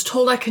 I was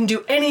told I can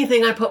do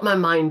anything I put my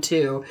mind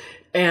to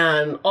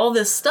and all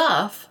this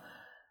stuff.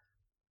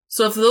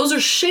 So if those are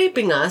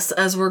shaping us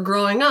as we're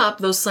growing up,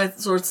 those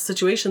sorts of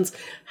situations,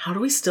 how do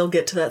we still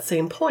get to that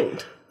same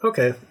point?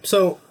 Okay,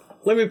 so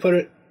let me put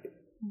it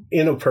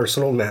in a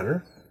personal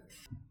manner.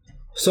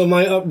 So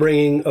my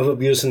upbringing of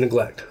abuse and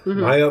neglect,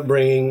 my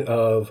upbringing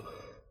of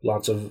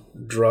lots of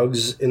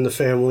drugs in the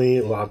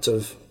family, lots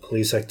of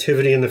police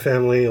activity in the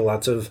family,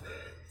 lots of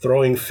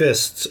throwing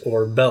fists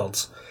or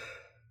belts.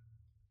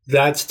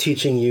 That's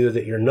teaching you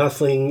that you're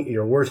nothing,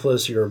 you're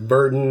worthless, you're a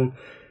burden,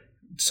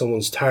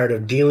 someone's tired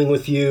of dealing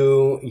with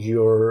you,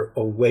 you're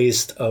a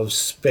waste of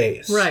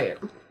space. Right.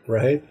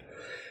 Right?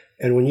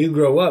 And when you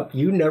grow up,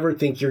 you never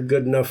think you're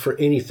good enough for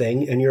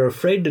anything, and you're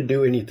afraid to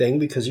do anything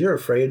because you're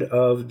afraid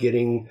of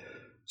getting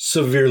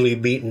severely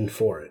beaten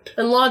for it.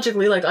 And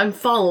logically, like, I'm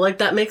following, like,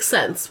 that makes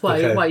sense why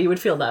you would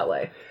feel that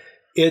way.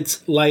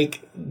 It's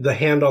like the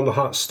hand on the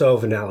hot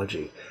stove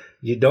analogy.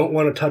 You don't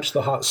want to touch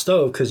the hot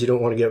stove because you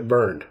don't want to get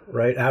burned,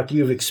 right? After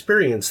you've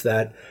experienced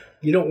that,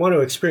 you don't want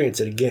to experience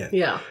it again.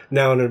 Yeah.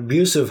 Now, in an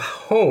abusive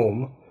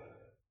home,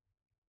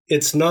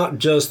 it's not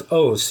just,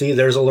 oh, see,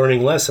 there's a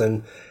learning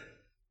lesson.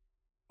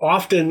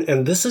 Often,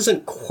 and this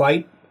isn't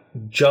quite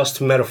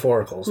just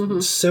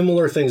metaphorical,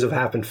 similar things have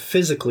happened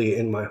physically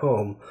in my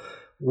home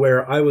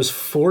where I was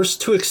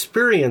forced to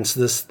experience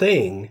this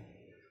thing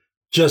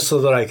just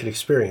so that I could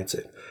experience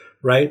it,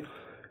 right?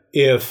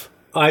 If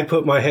I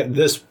put my hand,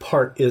 this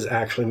part is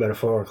actually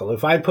metaphorical.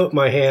 If I put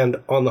my hand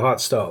on the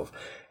hot stove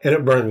and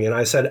it burned me and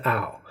I said,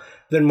 ow,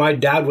 then my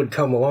dad would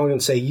come along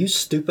and say, you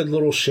stupid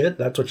little shit,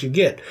 that's what you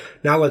get.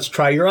 Now let's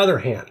try your other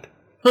hand.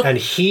 And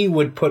he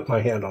would put my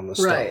hand on the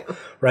stove.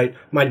 Right.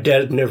 My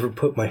dad never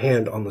put my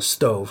hand on the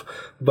stove,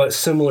 but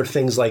similar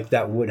things like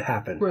that would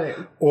happen. Right.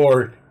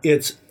 Or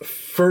it's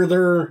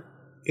further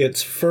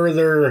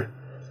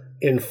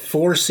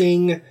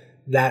enforcing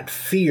that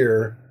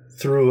fear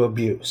through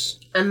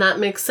abuse. And that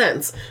makes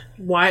sense.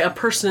 Why a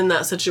person in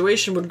that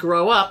situation would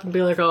grow up and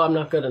be like, oh, I'm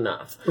not good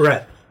enough.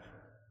 Right.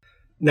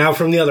 Now,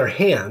 from the other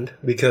hand,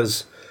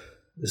 because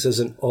this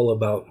isn't all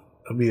about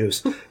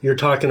abuse, you're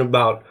talking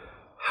about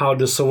how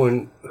does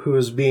someone who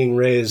is being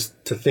raised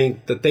to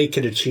think that they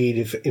could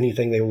achieve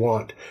anything they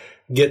want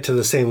get to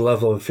the same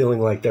level of feeling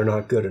like they're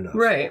not good enough?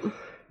 Right.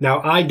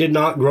 Now, I did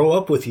not grow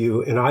up with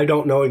you, and I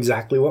don't know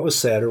exactly what was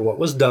said or what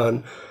was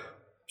done,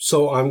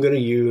 so I'm going to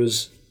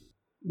use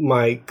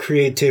my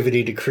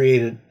creativity to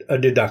create a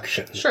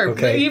deduction. Sure.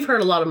 Okay? You've heard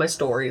a lot of my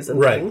stories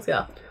and things.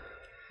 Yeah.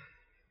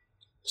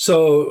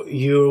 So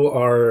you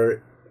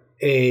are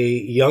a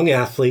young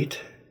athlete.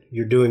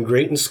 You're doing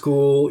great in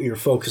school. You're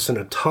focusing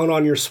a ton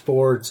on your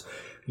sports.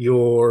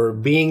 You're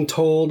being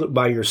told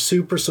by your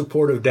super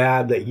supportive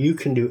dad that you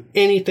can do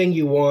anything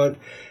you want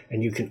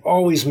and you can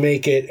always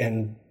make it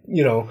and,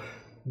 you know,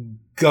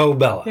 go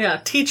Bella.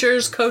 Yeah,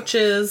 teachers,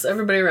 coaches,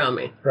 everybody around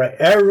me. Right.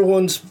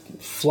 Everyone's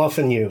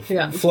fluffing you,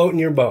 floating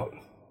your boat.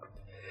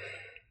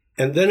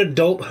 And then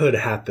adulthood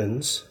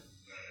happens,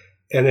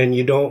 and then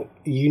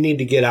you need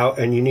to get out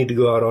and you need to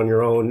go out on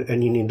your own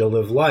and you need to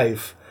live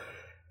life.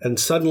 And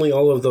suddenly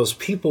all of those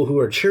people who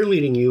are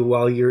cheerleading you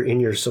while you're in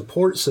your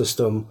support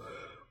system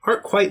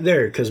aren't quite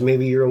there because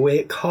maybe you're away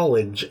at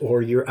college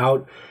or you're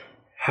out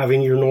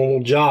having your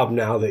normal job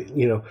now that,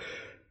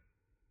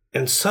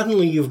 and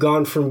suddenly you've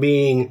gone from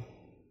being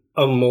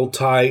a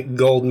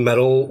multi-gold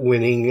medal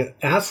winning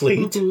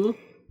athlete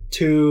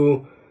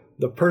to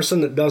the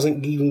person that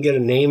doesn't even get a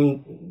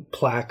name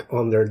plaque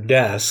on their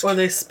desk. Or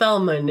they spell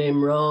my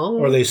name wrong.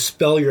 Or they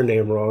spell your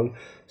name wrong.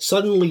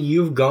 Suddenly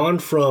you've gone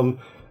from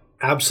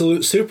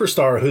absolute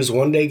superstar who's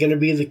one day going to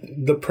be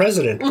the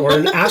president or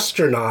an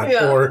astronaut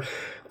or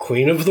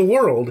queen of the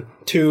world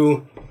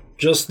to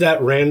just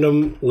that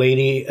random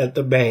lady at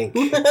the bank,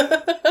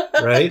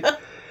 right?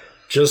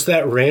 Just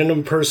that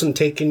random person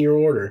taking your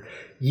order.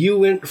 You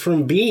went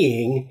from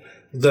being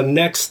the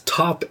next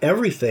top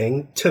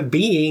everything to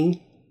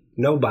being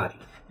nobody.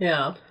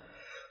 Yeah.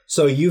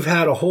 So you've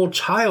had a whole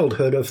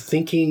childhood of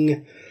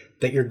thinking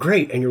that you're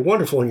great and you're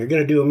wonderful and you're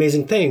going to do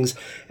amazing things.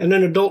 And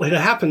then adulthood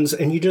happens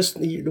and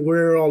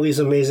where are all these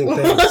amazing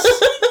things?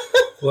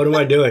 What am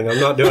I doing? I'm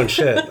not doing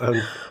shit.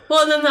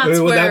 Well, and then that's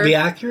would that be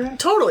accurate?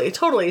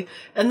 Totally.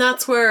 And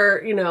that's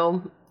where,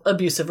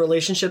 abusive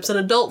relationships and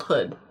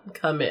adulthood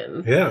come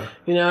in. Yeah.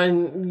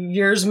 And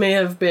yours may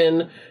have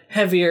been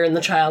heavier in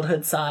the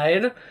childhood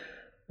side.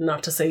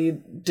 Not to say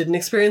you didn't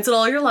experience it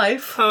all your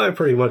life. I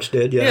pretty much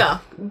did, yeah. Yeah,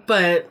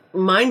 but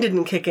mine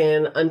didn't kick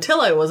in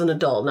until I was an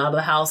adult and out of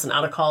the house and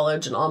out of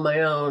college and on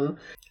my own.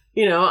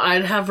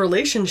 I'd have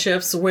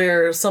relationships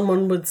where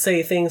someone would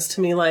say things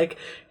to me like,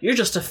 "You're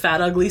just a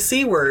fat, ugly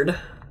C word."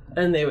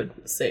 And they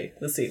would say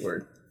the C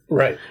word.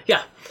 Right.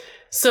 Yeah.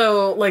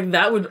 So,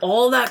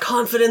 all that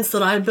confidence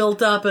that I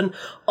built up and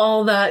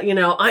all that,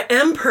 I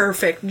am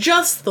perfect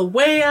just the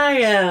way I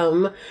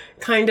am,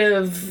 kind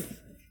of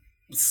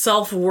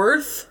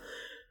self-worth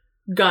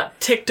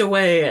got ticked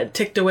away and,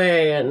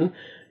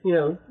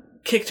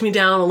 kicked me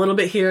down a little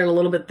bit here and a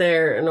little bit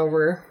there. And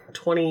over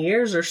 20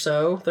 years or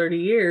so, 30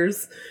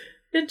 years,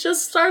 it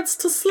just starts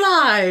to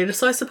slide.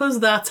 So I suppose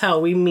that's how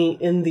we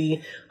meet in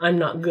the I'm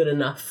not good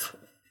enough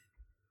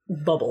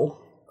bubble.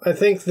 I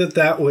think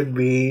that would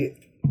be,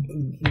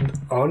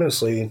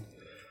 honestly,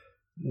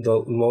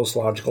 the most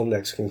logical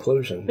next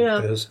conclusion.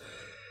 Yeah.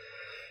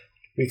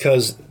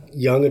 Because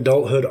young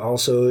adulthood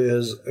also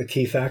is a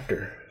key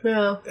factor.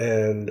 Yeah.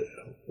 And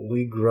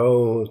we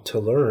grow to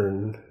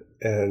learn,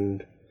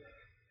 and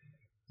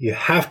you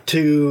have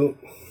to,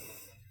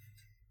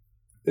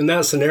 in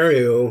that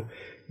scenario,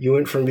 you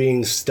went from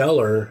being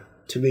stellar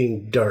to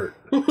being dirt.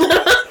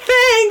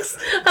 Thanks!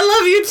 I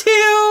love you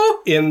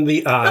too! In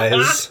the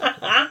eyes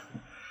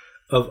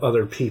of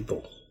other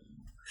people.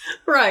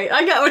 Right,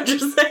 I got what you're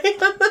saying.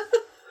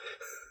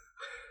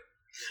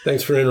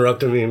 Thanks for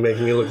interrupting me and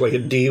making me look like a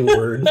D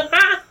word.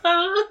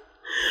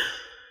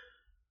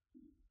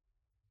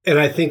 And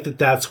I think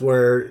that's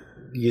where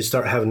you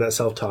start having that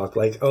self-talk.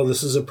 Like, oh,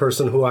 this is a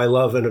person who I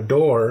love and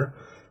adore,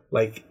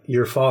 like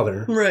your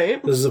father.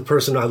 Right. This is a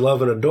person I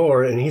love and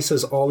adore, and he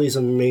says all these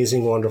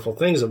amazing, wonderful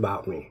things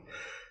about me.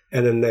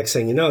 And then next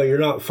thing you know, you're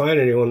not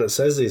finding anyone that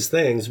says these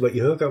things, but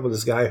you hook up with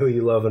this guy who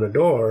you love and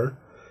adore,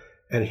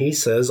 and he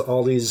says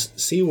all these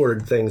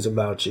C-word things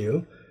about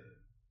you.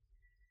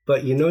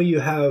 But you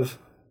have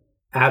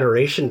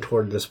adoration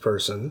toward this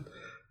person,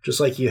 just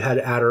like you had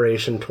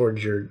adoration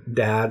towards your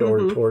dad or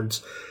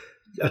towards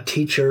a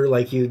teacher,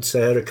 like you'd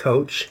said, a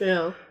coach.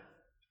 Yeah.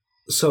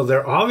 So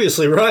they're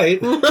obviously right.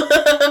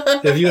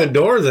 If you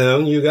adore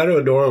them, you got to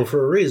adore them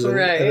for a reason.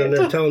 Right. And then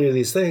they're telling you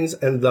these things,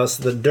 and thus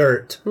the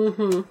dirt.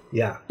 Mm-hmm.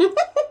 Yeah.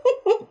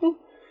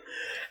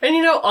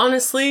 And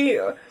honestly,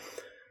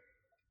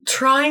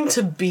 trying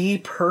to be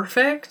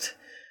perfect,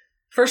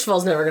 first of all,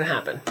 is never going to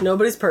happen.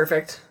 Nobody's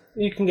perfect.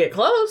 You can get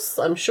close,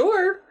 I'm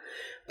sure.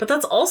 But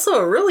that's also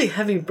a really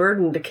heavy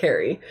burden to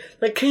carry.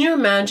 Can you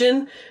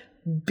imagine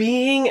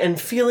being and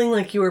feeling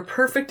like you are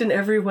perfect in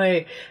every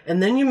way,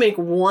 and then you make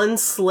one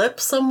slip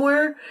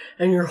somewhere,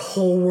 and your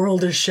whole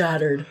world is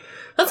shattered?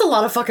 That's a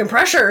lot of fucking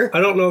pressure. I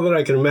don't know that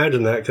I can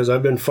imagine that, because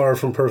I've been far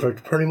from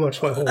perfect pretty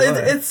much my whole life.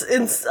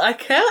 It's I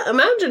can't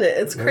imagine it.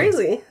 It's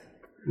crazy.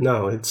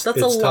 No, that's a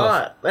tough.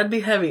 Lot. That'd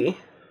be heavy.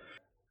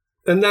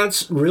 And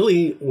that's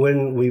really,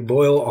 when we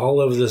boil all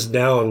of this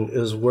down,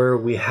 is where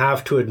we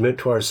have to admit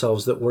to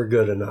ourselves that we're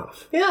good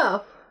enough.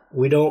 Yeah.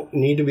 We don't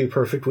need to be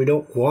perfect. We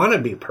don't want to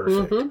be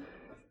perfect. Mm-hmm.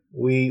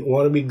 We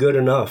want to be good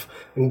enough.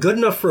 And good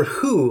enough for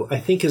who, I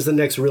think, is the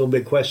next real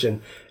big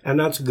question. And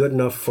that's good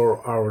enough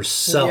for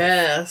ourselves.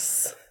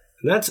 Yes.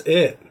 And that's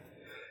it.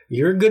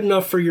 You're good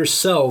enough for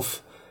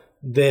yourself,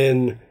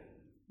 then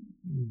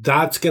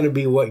that's going to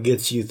be what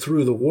gets you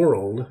through the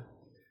world.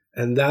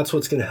 And that's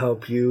what's going to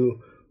help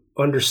you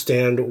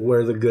understand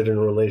where the good in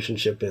a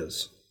relationship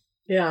is.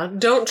 Yeah.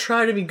 Don't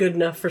try to be good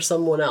enough for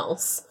someone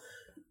else.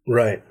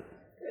 Right.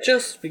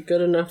 Just be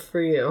good enough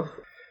for you.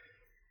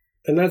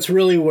 And that's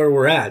really where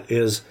we're at,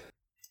 is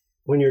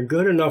when you're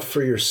good enough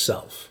for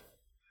yourself,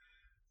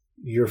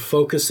 you're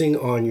focusing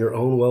on your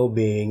own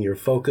well-being, you're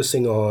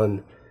focusing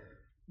on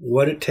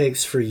what it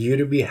takes for you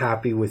to be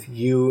happy with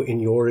you in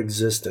your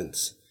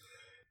existence.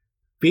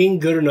 Being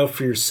good enough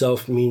for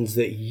yourself means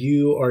that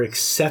you are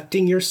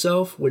accepting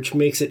yourself, which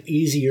makes it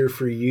easier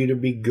for you to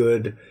be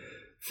good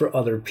for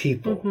other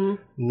people. Mm-hmm.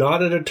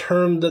 Not at a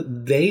term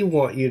that they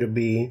want you to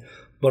be,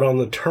 but on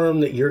the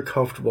term that you're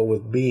comfortable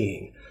with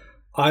being.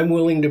 I'm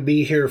willing to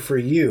be here for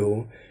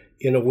you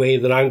in a way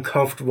that I'm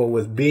comfortable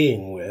with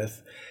being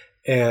with.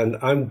 And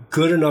I'm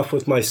good enough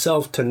with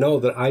myself to know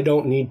that I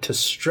don't need to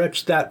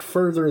stretch that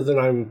further than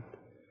I'm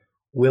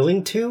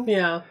willing to.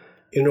 Yeah.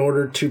 In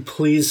order to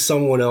please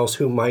someone else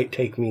who might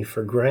take me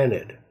for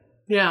granted.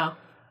 Yeah.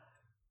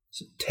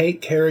 So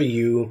take care of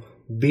you.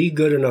 Be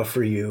good enough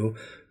for you,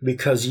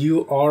 because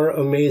you are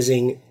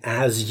amazing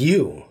as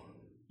you.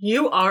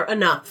 You are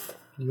enough.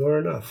 You are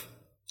enough.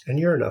 And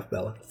you're enough,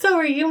 Bella. So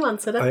are you,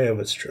 Monsita. I am,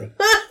 it's true.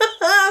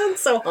 I'm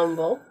so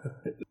humble.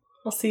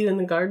 I'll see you in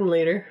the garden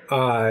later.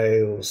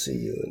 I will see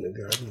you in the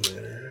garden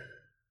later.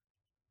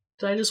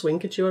 Did I just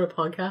wink at you on a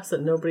podcast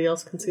that nobody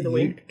else can see the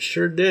wink? You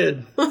sure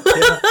did.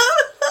 Yeah.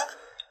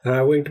 And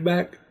I winked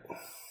back.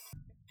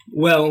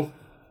 Well,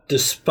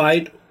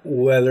 despite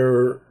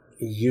whether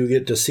you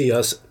get to see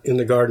us in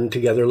the garden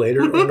together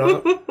later or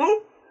not,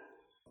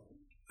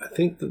 I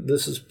think that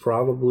this is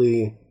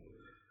probably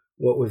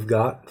what we've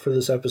got for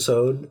this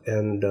episode.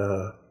 And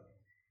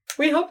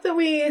we hope that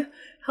we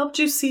helped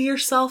you see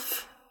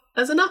yourself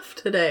as enough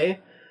today.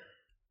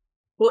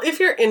 Well, if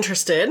you're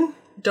interested,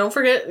 don't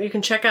forget you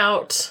can check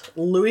out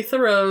Louis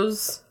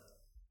Theroux's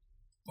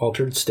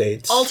Altered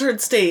States.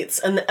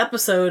 And the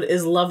episode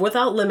is Love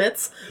Without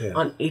Limits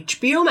on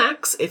HBO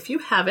Max if you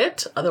have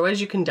it.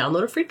 Otherwise, you can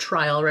download a free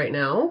trial right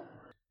now.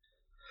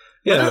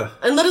 Yeah.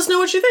 And let us know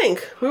what you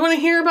think. We want to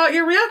hear about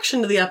your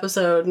reaction to the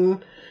episode.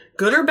 And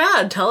good or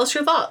bad, tell us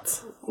your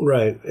thoughts.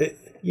 Right.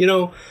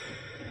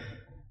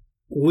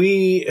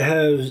 We've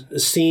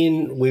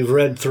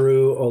read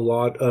through a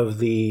lot of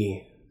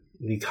the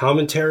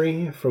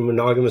commentary from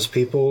monogamous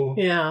people.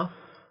 Yeah.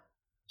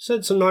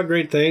 Said some not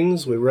great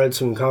things. We read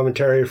some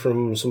commentary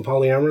from some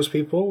polyamorous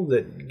people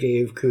that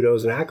gave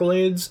kudos and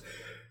accolades.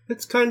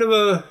 It's kind of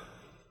a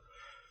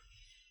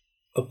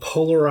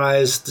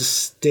polarized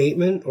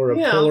statement or a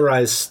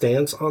polarized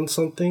stance on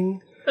something.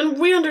 And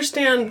we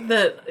understand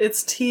that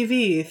it's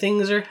TV.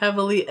 Things are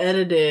heavily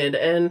edited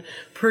and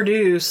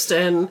produced,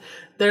 and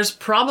there's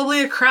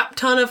probably a crap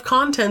ton of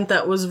content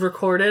that was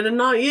recorded and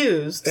not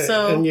used.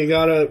 So and you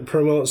gotta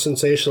promote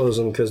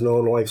sensationalism because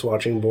no one likes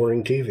watching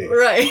boring TV.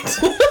 Right.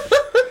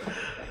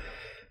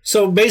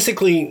 So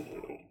basically,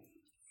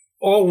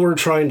 all we're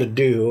trying to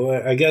do,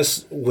 I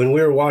guess when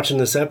we were watching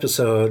this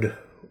episode,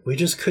 we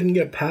just couldn't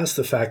get past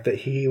the fact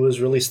that he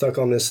was really stuck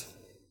on this,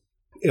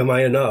 am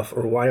I enough,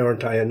 or why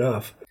aren't I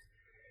enough?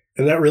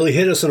 And that really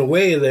hit us in a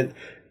way that,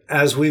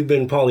 as we've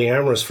been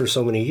polyamorous for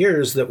so many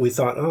years, that we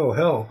thought, oh,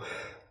 hell,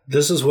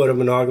 this is what a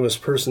monogamous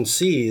person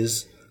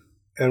sees,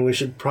 and we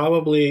should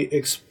probably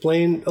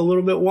explain a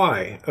little bit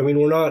why. I mean,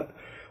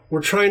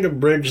 we're trying to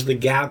bridge the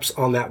gaps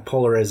on that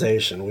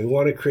polarization. We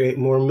want to create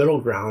more middle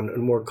ground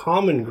and more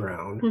common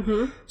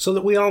ground so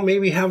that we all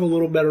maybe have a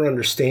little better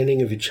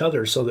understanding of each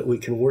other so that we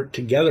can work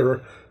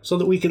together so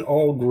that we can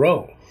all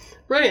grow.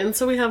 Right, and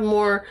so we have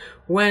more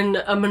when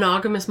a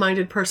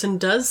monogamous-minded person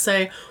does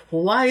say,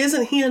 well, why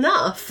isn't he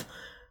enough?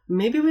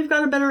 Maybe we've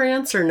got a better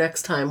answer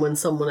next time when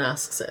someone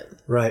asks it.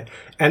 Right.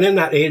 And then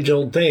that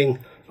age-old thing,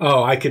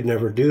 oh, I could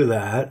never do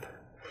that.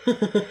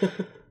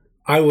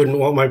 I wouldn't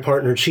want my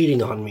partner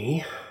cheating on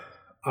me.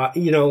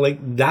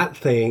 Like that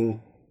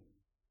thing,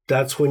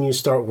 that's when you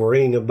start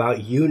worrying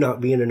about you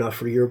not being enough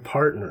for your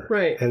partner.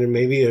 Right. And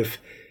maybe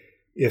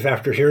if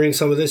after hearing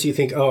some of this, you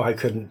think, oh, I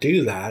couldn't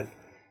do that,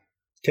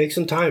 take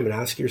some time and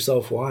ask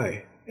yourself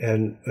why.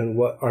 And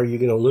what are you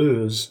going to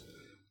lose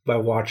by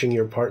watching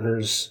your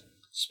partners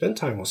spend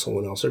time with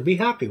someone else or be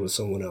happy with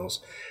someone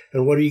else?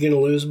 And what are you going to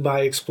lose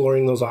by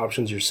exploring those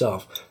options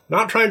yourself?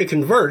 Not trying to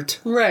convert.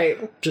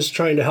 Right. Just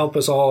trying to help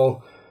us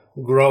all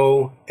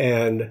grow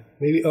and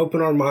maybe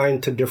open our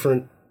mind to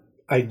different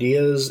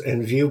ideas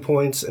and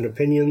viewpoints and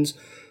opinions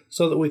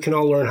so that we can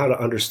all learn how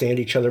to understand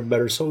each other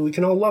better so we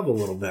can all love a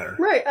little better.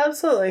 Right,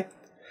 absolutely.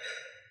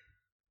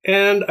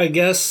 And I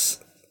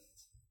guess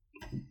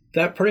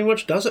that pretty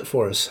much does it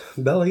for us.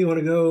 Bella, you want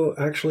to go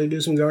actually do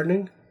some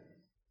gardening?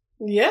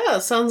 Yeah,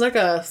 sounds like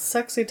a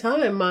sexy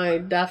time, my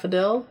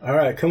daffodil. All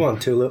right, come on,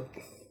 Tulip.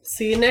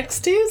 See you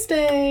next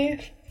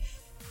Tuesday.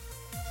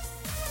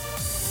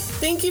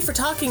 Thank you for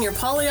talking your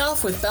poly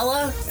off with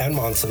Bella and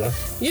Monsita.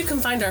 You can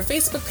find our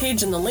Facebook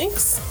page in the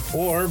links.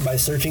 Or by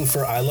searching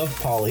for I Love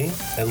Poly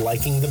and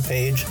liking the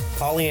page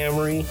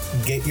Polyamory,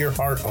 Get Your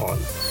Heart On.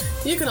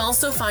 You can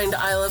also find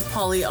I Love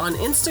Poly on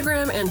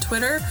Instagram and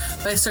Twitter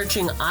by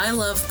searching I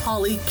Love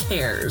Poly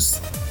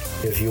Cares.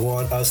 If you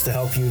want us to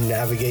help you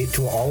navigate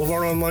to all of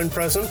our online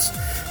presence,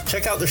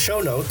 check out the show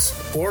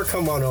notes or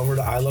come on over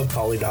to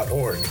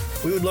ilovepoly.org.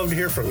 We would love to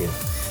hear from you.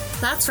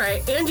 That's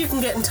right. And you can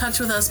get in touch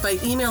with us by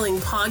emailing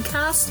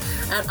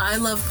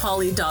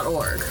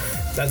podcast@ilovepoly.org.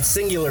 That's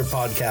singular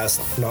podcast,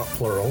 not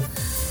plural.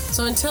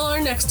 So until our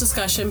next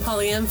discussion,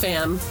 Polyam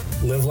fam,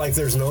 live like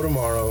there's no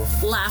tomorrow.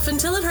 Laugh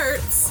until it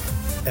hurts.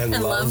 And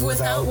love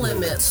without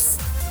limits.